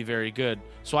that wouldn't be very good.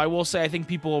 So I will say I think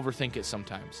people overthink it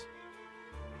sometimes.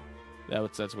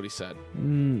 That's what he said.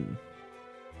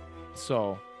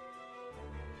 So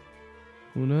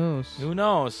who knows? Who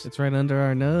knows? It's right under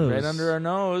our nose. Right under our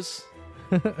nose.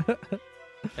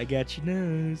 I got your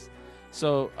nose.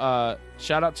 So,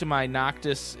 shout out to my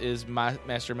Noctis is my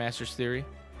Masters theory.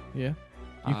 Yeah.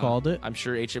 You called it. I'm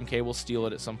sure HMK will steal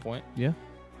it at some point. Yeah.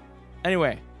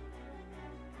 Anyway,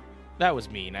 that was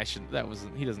mean.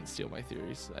 He doesn't steal my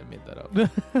theories. I made that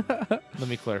up. Let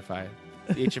me clarify.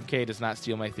 The HMK does not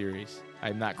steal my theories.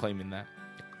 I'm not claiming that.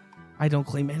 I don't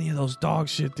claim any of those dog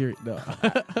shit theory. No.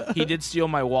 He did steal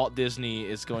my Walt Disney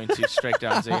is going to strike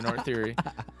down Xehanort theory.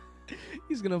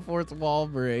 He's gonna force wall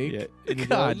break. Yeah. And he'll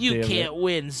God go, you damn can't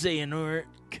win, Xehanort.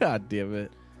 God damn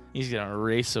it. He's gonna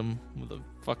erase him with a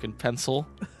fucking pencil.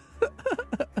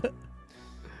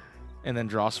 And then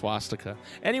draw swastika.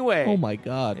 Anyway. Oh my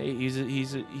god. Hey, he's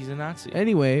a Nazi.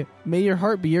 Anyway, may your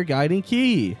heart be your guiding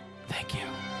key. Thank you.